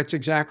 That's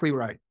exactly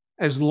right.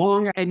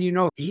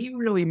 And he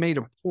really made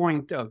a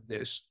point of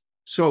this.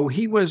 So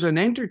he was an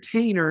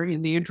entertainer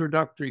in the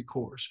introductory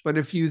course, but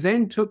if you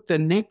then took the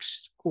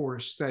next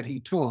course that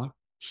he taught,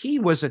 he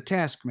was a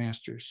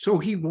taskmaster. So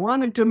he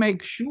wanted to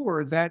make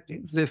sure that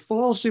the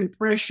false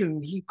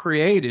impression he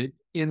created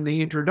in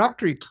the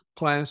introductory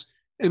class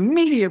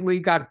immediately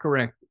got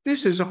corrected.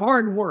 This is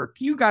hard work.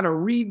 You got to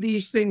read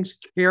these things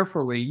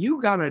carefully.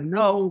 You got to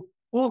know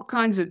all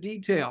kinds of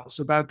details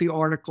about the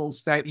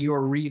articles that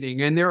you're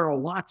reading. And there are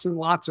lots and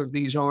lots of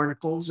these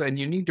articles, and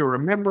you need to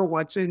remember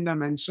what's in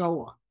them and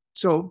so on.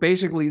 So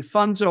basically,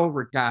 fun's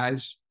over,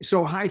 guys.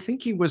 So I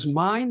think he was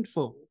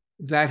mindful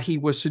that he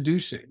was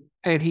seducing,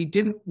 and he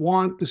didn't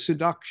want the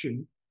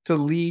seduction to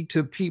lead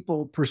to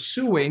people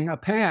pursuing a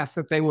path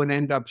that they would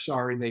end up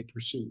sorry they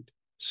pursued.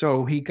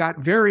 So he got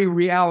very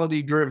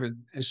reality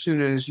driven as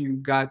soon as you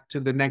got to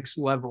the next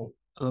level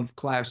of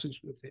classes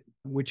with him,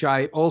 which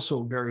I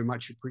also very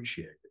much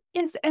appreciated.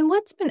 Yes, and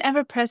what's been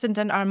ever present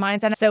in our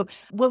minds? And so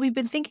what we've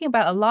been thinking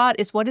about a lot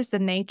is, what is the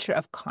nature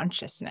of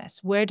consciousness?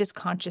 Where does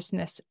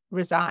consciousness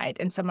reside?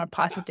 And some are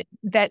positive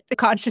that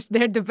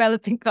they're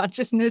developing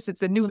consciousness.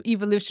 It's a new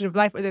evolution of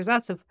life, where there's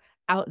lots of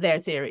out there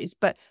theories.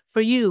 But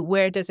for you,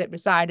 where does it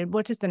reside, and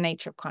what is the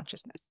nature of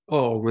consciousness?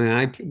 Oh, man,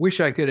 I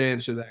wish I could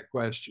answer that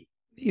question.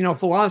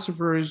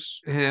 Philosophers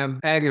have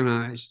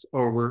agonized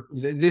over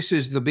this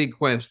is the big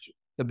question.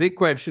 The big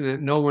question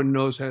that no one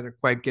knows how to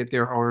quite get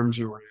their arms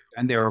around.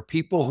 And there are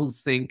people who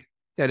think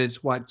that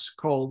it's what's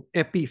called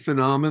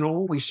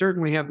epiphenomenal. We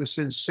certainly have the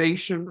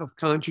sensation of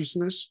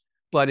consciousness,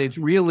 but it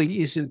really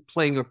isn't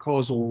playing a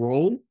causal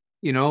role.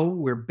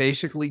 We're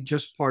basically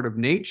just part of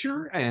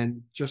nature,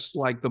 and just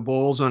like the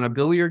balls on a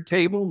billiard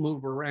table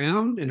move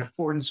around in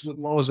accordance with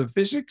laws of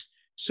physics,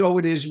 so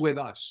it is with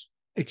us.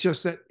 It's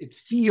just that it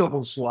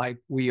feels like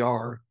we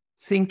are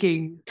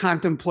thinking,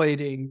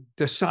 contemplating,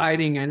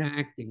 deciding, and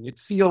acting. It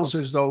feels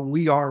as though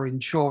we are in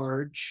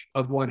charge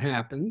of what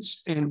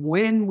happens. And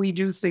when we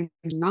do things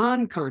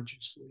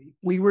non-consciously,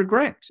 we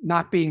regret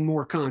not being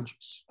more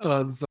conscious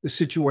of the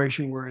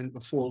situation we're in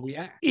before we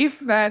act.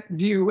 If that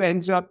view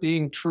ends up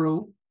being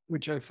true,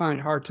 which I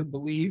find hard to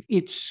believe,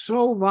 it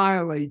so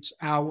violates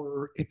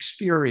our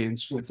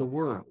experience with the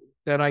world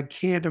that I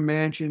can't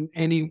imagine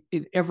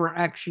it ever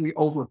actually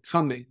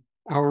overcoming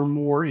our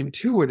more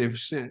intuitive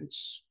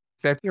sense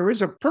that there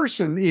is a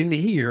person in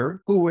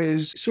here who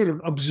is sort of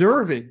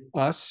observing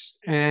us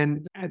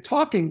and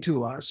talking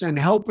to us and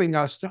helping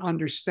us to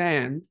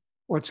understand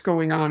what's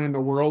going on in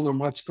the world and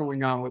what's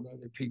going on with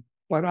other people.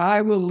 But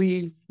I will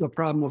leave the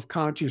problem of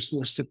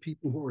consciousness to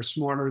people who are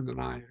smarter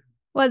than I am.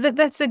 Well,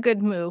 that's a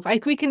good move.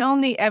 We can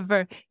only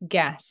ever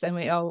guess. And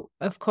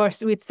of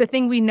course, it's the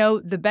thing we know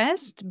the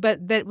best,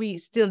 but that we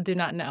still do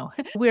not know.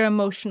 We're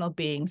emotional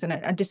beings, and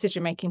our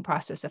decision-making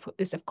process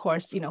is, of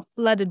course,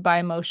 flooded by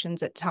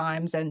emotions at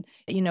times. And,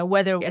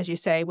 whether, as you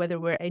say, whether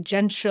we're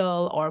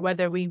agential or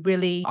whether we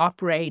really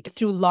operate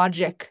through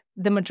logic,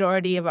 the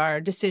majority of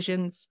our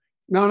decisions.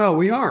 No,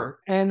 we are.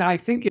 And I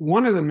think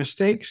one of the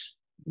mistakes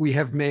we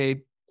have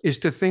made is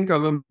to think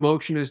of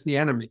emotion as the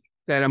enemy,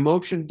 that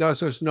emotion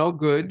does us no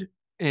good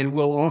and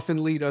will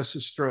often lead us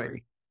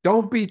astray.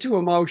 Don't be too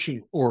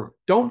emotional, or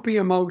don't be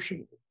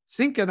emotional.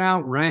 Think it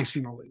out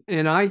rationally.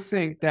 And I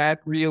think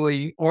that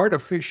really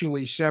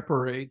artificially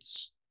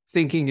separates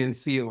thinking and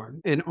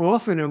feeling. And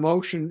often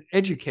emotion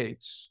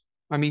educates.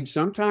 I mean,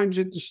 sometimes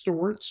it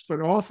distorts,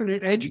 but often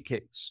it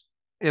educates.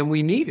 And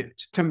we need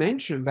it. To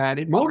mention that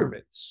it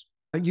motivates.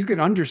 You could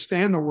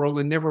understand the world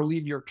and never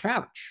leave your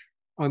couch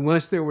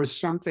unless there was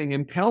something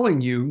impelling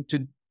you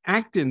to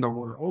act in the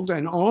world.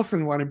 And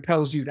often what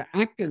impels you to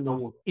act in the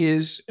world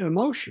is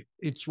emotion.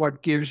 It's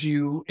what gives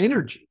you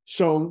energy.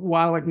 So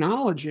while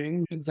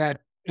acknowledging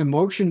that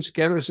emotions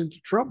get us into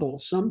trouble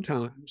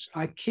sometimes,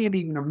 I can't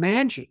even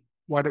imagine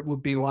what it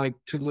would be like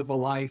to live a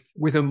life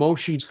with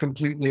emotions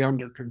completely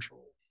under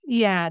control.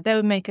 Yeah, that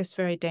would make us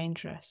very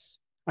dangerous.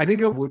 I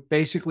think it would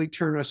basically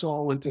turn us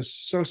all into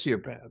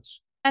sociopaths.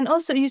 And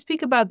also, you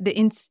speak about the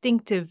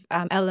instinctive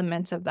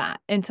elements of that.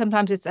 And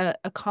sometimes it's a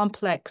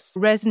complex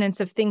resonance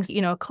of things,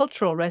 a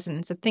cultural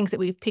resonance of things that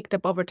we've picked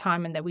up over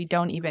time and that we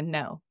don't even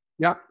know.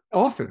 Yeah,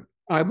 often.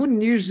 I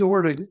wouldn't use the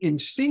word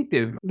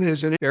instinctive.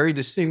 There's a very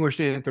distinguished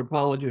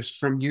anthropologist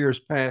from years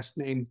past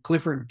named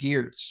Clifford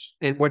Geertz.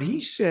 And what he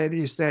said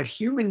is that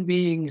human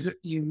beings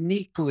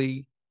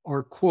uniquely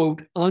are,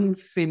 quote,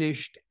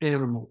 unfinished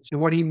animals.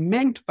 And what he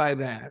meant by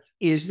that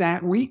is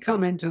that we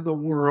come into the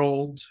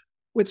world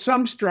with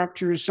some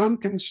structures, some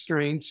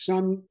constraints,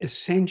 some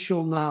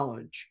essential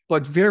knowledge,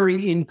 but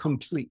very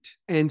incomplete.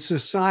 And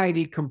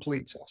society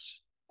completes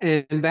us.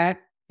 And that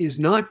is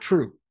not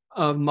true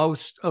of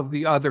most of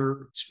the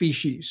other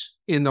species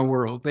in the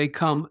world. They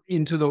come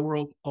into the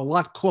world a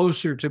lot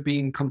closer to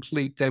being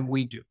complete than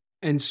we do.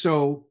 And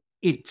so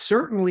it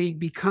certainly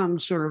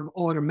becomes sort of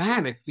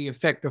automatic, the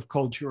effect of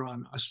culture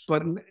on us,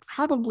 but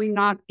probably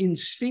not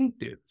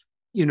instinctive.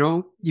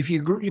 If you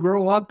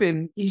grow up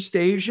in East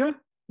Asia,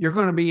 you're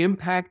going to be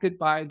impacted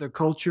by the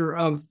culture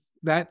of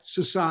that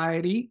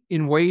society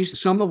in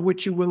ways, some of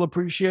which you will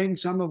appreciate and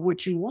some of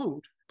which you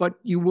won't. But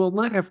you will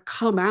not have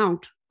come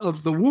out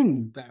of the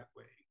womb that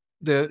way.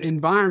 The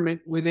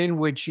environment within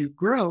which you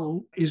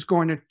grow is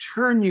going to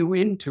turn you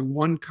into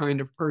one kind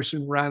of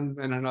person rather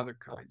than another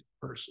kind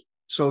of person.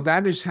 So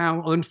that is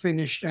how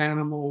unfinished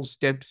animals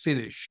get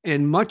finished.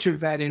 And much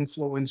of that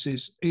influence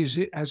is,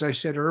 as I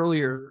said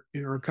earlier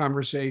in our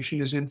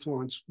conversation, is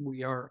influence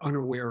we are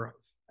unaware of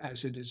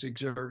as it is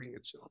exerting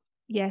itself.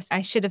 Yes,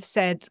 I should have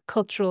said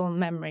cultural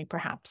memory,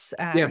 perhaps.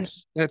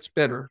 Yes, that's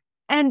better.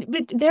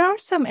 But there are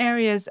some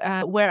areas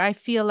where I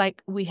feel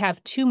like we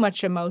have too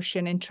much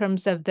emotion in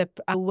terms of the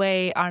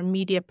way our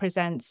media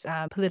presents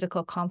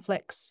political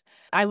conflicts.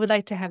 I would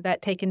like to have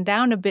that taken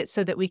down a bit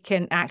so that we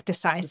can act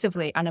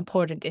decisively on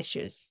important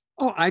issues.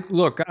 Oh, I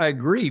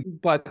agree.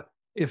 But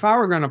if I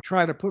were going to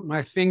try to put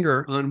my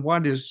finger on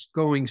what is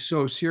going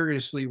so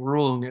seriously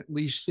wrong, at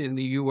least in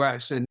the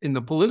US and in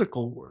the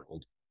political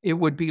world, it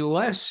would be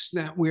less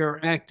that we are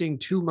acting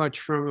too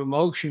much from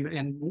emotion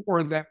and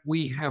more that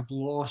we have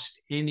lost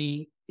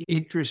any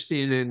interest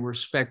in and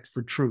respect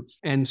for truth.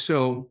 And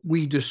so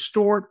we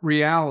distort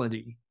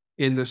reality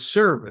in the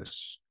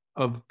service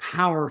of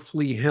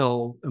powerfully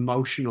held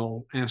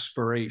emotional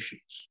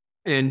aspirations.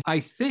 And I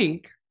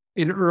think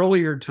in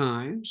earlier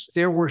times,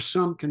 there were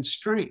some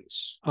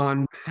constraints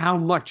on how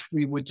much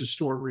we would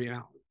distort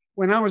reality.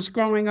 When I was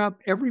growing up,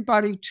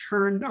 everybody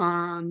turned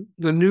on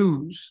the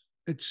news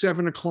at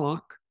 7:00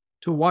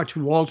 to watch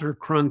Walter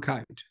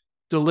Cronkite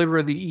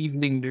deliver the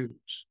evening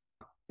news.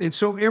 And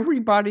so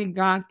everybody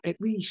got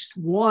at least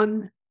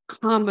one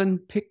common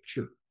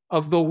picture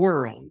of the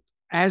world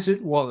as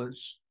it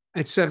was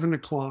at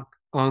 7:00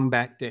 on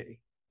that day.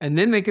 And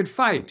then they could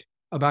fight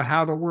about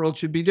how the world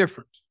should be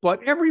different.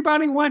 But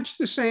everybody watched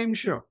the same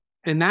show.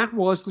 And that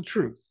was the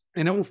truth.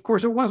 And of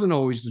course, it wasn't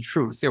always the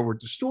truth. There were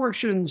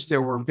distortions,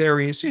 there were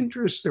various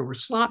interests, there were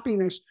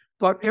sloppiness.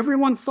 But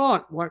everyone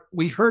thought what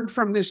we heard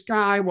from this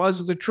guy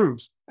was the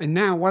truth. And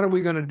now what are we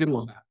going to do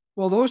about it?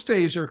 Well, those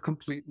days are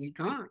completely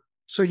gone.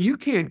 So you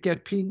can't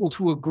get people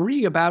to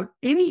agree about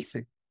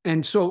anything.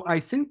 And so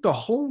I think the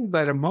hold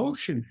that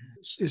emotion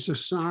has is a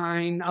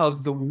sign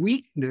of the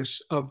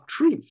weakness of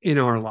truth in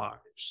our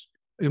lives.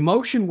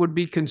 Emotion would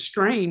be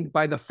constrained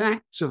by the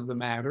facts of the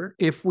matter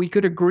if we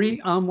could agree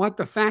on what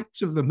the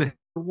facts of the matter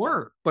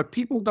were. But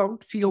people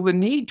don't feel the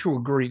need to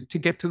agree to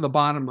get to the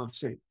bottom of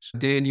things.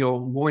 Daniel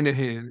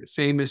Moynihan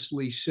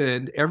famously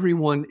said,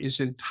 everyone is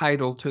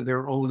entitled to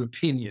their own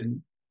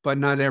opinion, but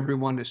not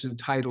everyone is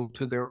entitled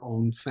to their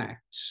own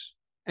facts.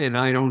 And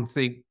I don't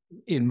think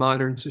in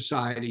modern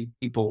society,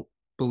 people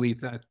believe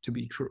that to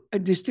be true.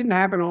 This didn't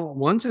happen all at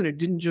once, and it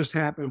didn't just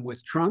happen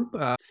with Trump.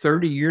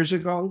 30 years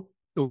ago,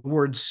 the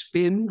word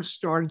spin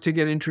started to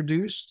get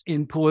introduced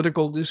in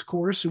political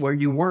discourse where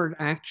you weren't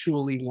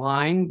actually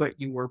lying, but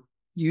you were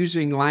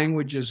using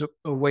language as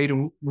a way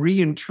to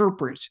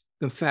reinterpret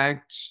the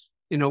facts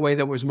in a way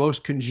that was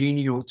most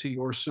congenial to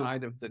your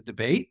side of the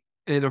debate.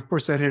 And of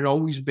course, that had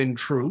always been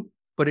true,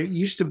 but it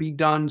used to be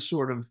done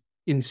sort of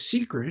in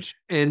secret.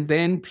 And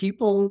then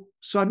people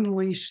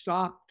suddenly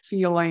stopped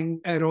feeling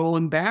at all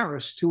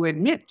embarrassed to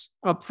admit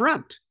up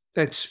front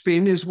that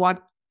spin is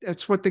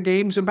that's what the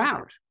game's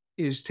about,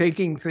 is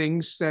taking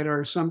things that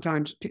are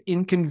sometimes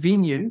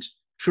inconvenient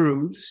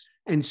truths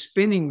and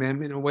spinning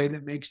them in a way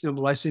that makes them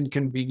less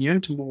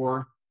inconvenient,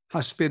 more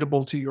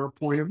hospitable to your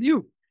point of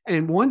view.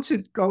 And once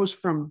it goes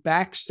from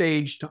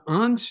backstage to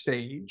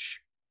onstage,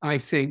 I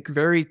think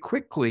very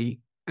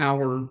quickly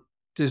our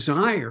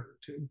desire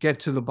to get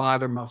to the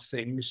bottom of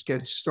things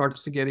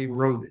starts to get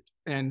eroded.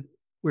 And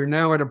we're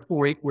now at a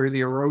point where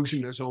the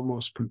erosion is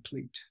almost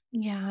complete.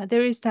 Yeah,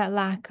 there is that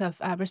lack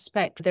of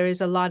respect. There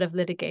is a lot of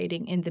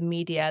litigating in the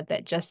media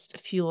that just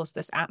fuels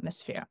this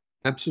atmosphere.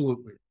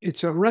 Absolutely.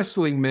 It's a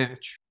wrestling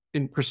match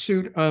in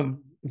pursuit of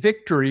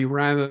victory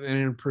rather than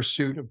in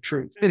pursuit of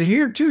truth. And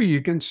here, too,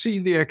 you can see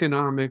the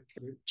economic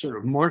sort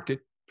of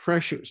market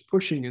pressures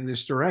pushing in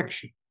this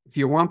direction. If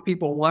you want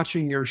people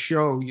watching your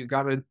show, you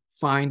got to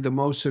find the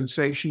most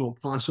sensational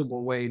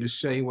possible way to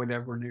say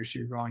whatever it is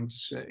you're going to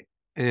say.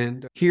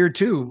 And here,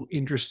 too,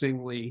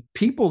 interestingly,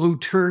 people who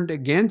turned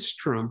against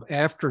Trump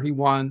after he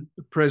won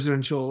the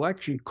presidential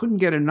election couldn't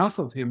get enough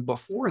of him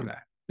before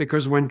that,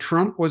 because when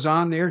Trump was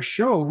on their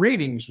show,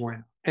 ratings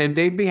went. And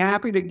they'd be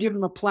happy to give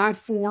him a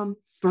platform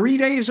 3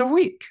 days a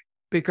week,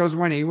 because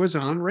when he was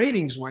on,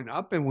 ratings went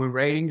up. And when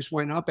ratings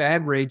went up,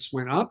 ad rates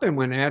went up. And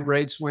when ad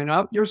rates went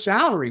up, your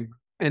salary went up.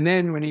 And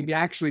then when he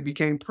actually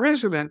became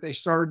president, they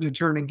started to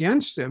turn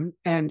against him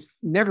and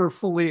never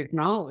fully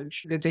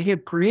acknowledge that they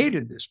had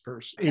created this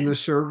person in the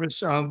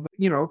service of,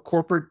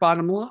 corporate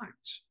bottom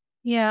lines.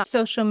 Yeah,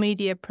 social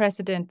media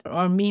president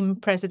or meme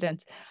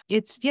president.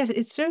 It's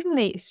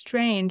certainly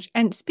strange.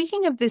 And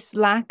speaking of this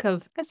lack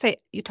of, let's say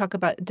you talk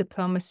about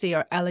diplomacy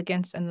or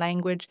elegance and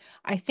language,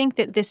 I think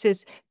that this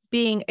is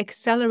being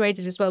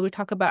accelerated as well. We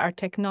talk about our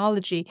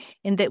technology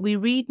in that we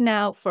read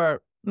now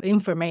for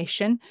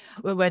information,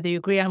 whether you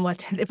agree on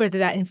whether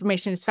that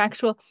information is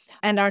factual,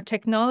 and our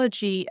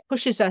technology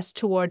pushes us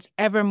towards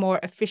ever more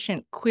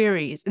efficient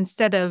queries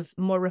instead of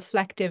more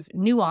reflective,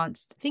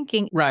 nuanced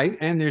thinking. Right.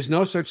 And there's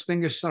no such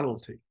thing as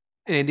subtlety.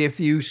 And if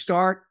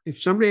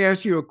somebody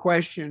asks you a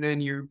question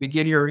and you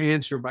begin your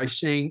answer by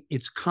saying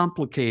it's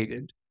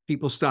complicated,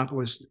 people stop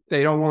listening.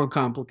 They don't want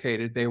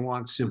complicated, they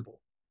want simple.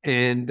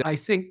 And I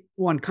think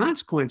one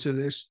consequence of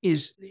this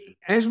is,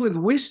 as with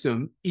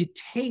wisdom, it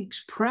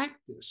takes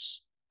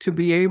practice to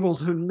be able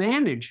to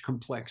manage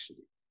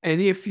complexity.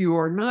 And if you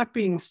are not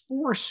being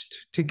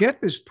forced to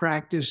get this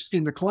practice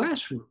in the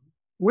classroom,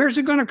 where's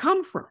it going to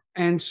come from?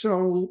 And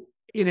so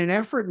in an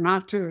effort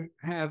not to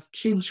have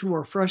kids who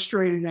are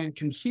frustrated and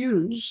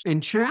confused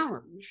and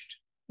challenged,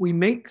 we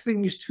make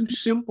things too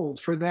simple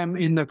for them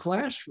in the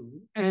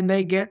classroom, and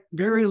they get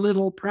very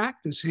little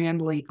practice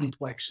handling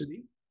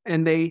complexity.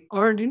 And they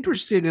aren't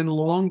interested in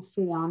long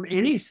form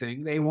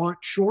anything. They want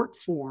short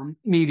form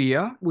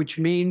media, which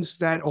means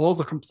that all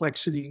the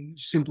complexity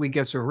simply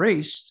gets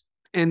erased.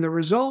 And the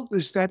result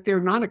is that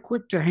they're not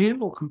equipped to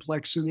handle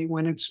complexity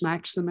when it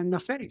smacks them in the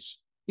face,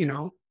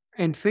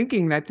 and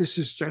thinking that this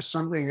is just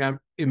something that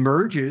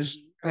emerges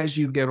as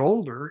you get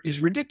older is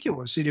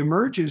ridiculous. It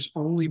emerges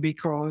only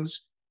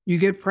because you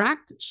get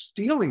practice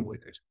dealing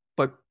with it.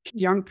 But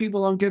young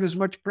people don't get as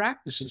much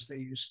practice as they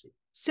used to.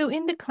 So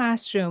in the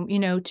classroom,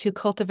 to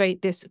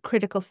cultivate this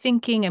critical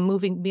thinking and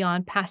moving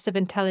beyond passive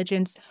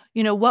intelligence,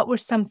 what were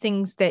some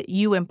things that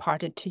you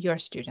imparted to your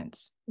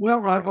students?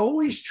 Well, I've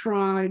always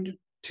tried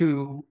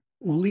to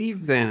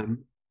leave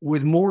them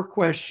with more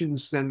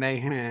questions than they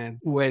had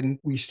when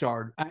we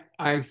started.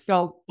 I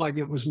felt like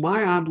it was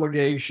my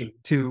obligation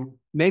to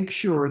make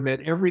sure that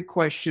every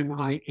question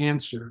I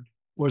answered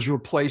was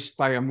replaced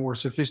by a more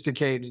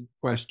sophisticated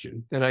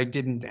question that I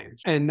didn't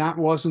answer. And that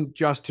wasn't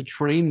just to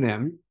train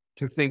them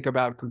to think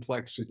about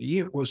complexity.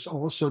 It was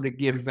also to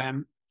give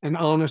them an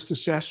honest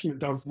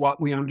assessment of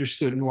what we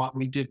understood and what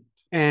we didn't.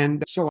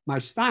 And so my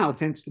style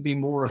tends to be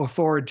more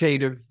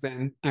authoritative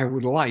than I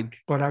would like,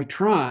 but I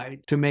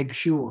tried to make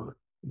sure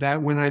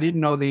that when I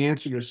didn't know the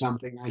answer to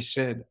something, I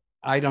said,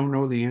 I don't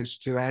know the answer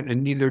to that,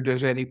 and neither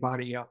does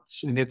anybody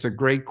else. And it's a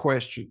great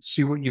question.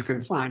 See what you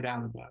can find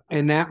out about it.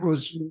 And that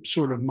was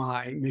sort of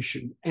my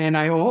mission. And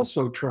I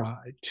also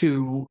tried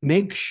to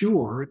make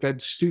sure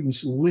that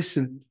students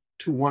listened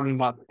to one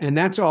another. And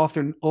that's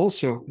often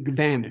also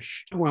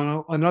vanished.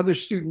 When another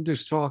student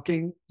is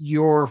talking,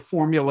 you're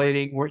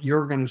formulating what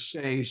you're going to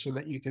say so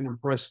that you can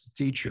impress the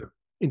teacher,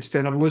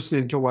 instead of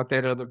listening to what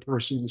that other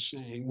person is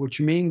saying, which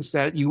means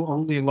that you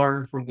only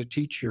learn from the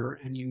teacher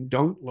and you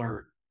don't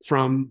learn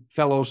from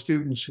fellow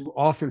students who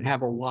often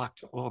have a lot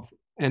to offer.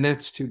 And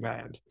that's too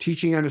bad.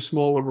 Teaching at a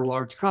small or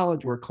large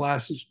college where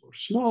classes were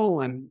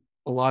small and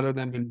a lot of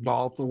them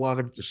involved a lot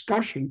of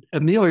discussion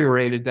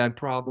ameliorated that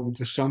problem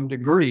to some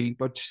degree,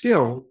 but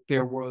still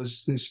there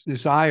was this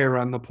desire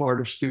on the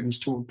part of students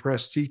to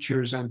impress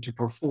teachers and to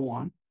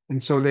perform.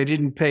 And so they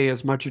didn't pay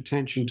as much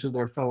attention to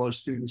their fellow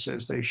students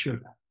as they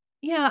should have.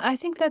 Yeah, I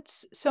think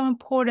that's so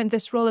important,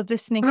 this role of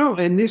listening. No,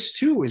 and this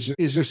too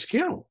is a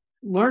skill.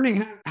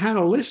 Learning how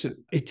to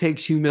listen. It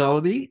takes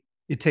humility.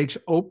 It takes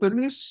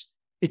openness.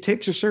 It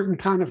takes a certain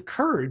kind of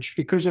courage,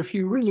 because if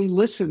you really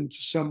listen to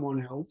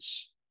someone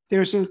else,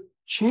 there's a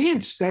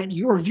chance that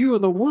your view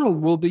of the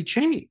world will be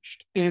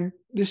changed. And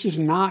this is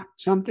not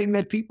something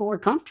that people are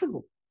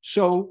comfortable.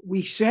 So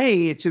we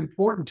say it's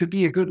important to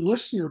be a good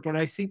listener, but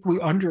I think we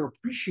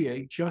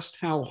underappreciate just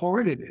how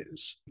hard it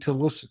is to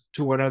listen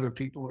to what other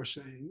people are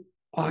saying.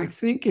 I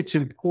think it's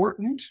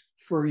important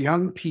for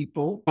young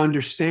people to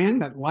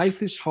understand that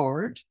life is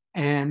hard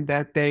and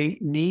that they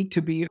need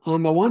to be,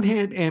 on the one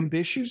hand,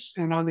 ambitious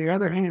and on the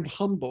other hand,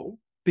 humble,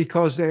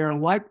 because they are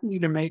likely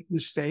to make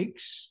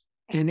mistakes.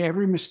 And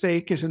every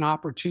mistake is an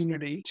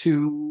opportunity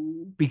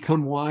to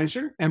become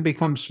wiser and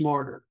become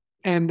smarter.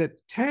 And the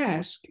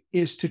task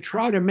is to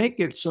try to make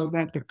it so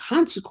that the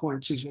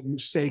consequences of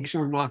mistakes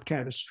are not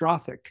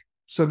catastrophic,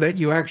 so that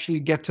you actually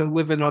get to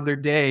live another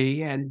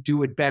day and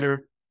do it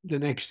better the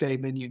next day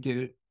than you did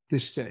it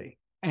this day.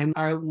 And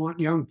I want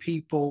young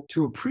people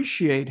to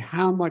appreciate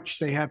how much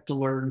they have to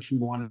learn from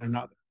one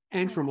another.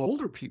 and from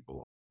older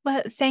people.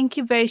 Well, thank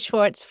you, Barry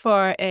Schwartz,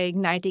 for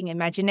igniting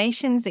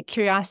imaginations and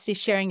curiosity,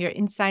 sharing your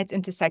insights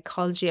into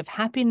psychology of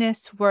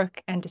happiness,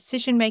 work, and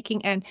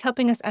decision-making, and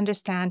helping us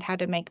understand how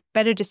to make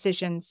better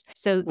decisions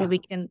so that we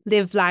can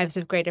live lives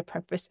of greater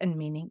purpose and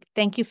meaning.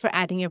 Thank you for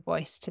adding your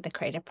voice to the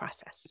creative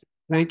process.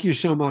 Thank you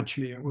so much,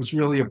 Mia. It was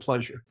really a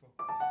pleasure.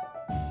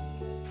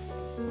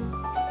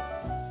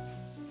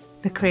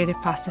 The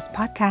Creative Process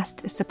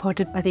podcast is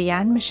supported by the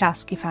Jan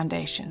Michalski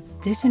Foundation.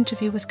 This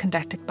interview was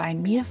conducted by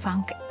Mia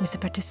Funk with the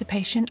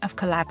participation of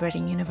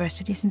collaborating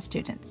universities and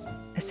students.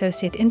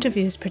 Associate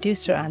Interviews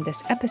producer on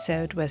this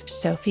episode was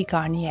Sophie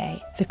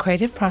Garnier. The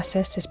Creative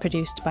Process is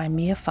produced by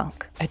Mia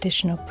Funk.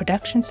 Additional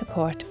production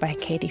support by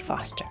Katie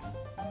Foster.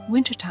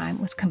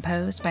 Wintertime was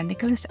composed by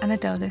Nicholas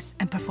Anadolus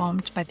and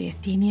performed by the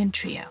Athenian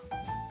Trio.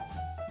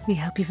 We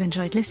hope you've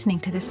enjoyed listening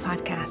to this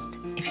podcast.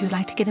 If you'd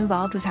like to get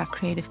involved with our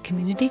creative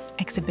community,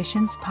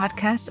 exhibitions,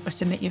 podcasts, or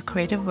submit your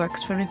creative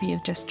works for review,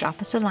 just drop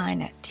us a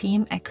line at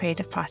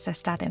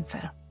team@creativeprocess.info.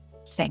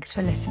 Thanks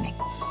for listening.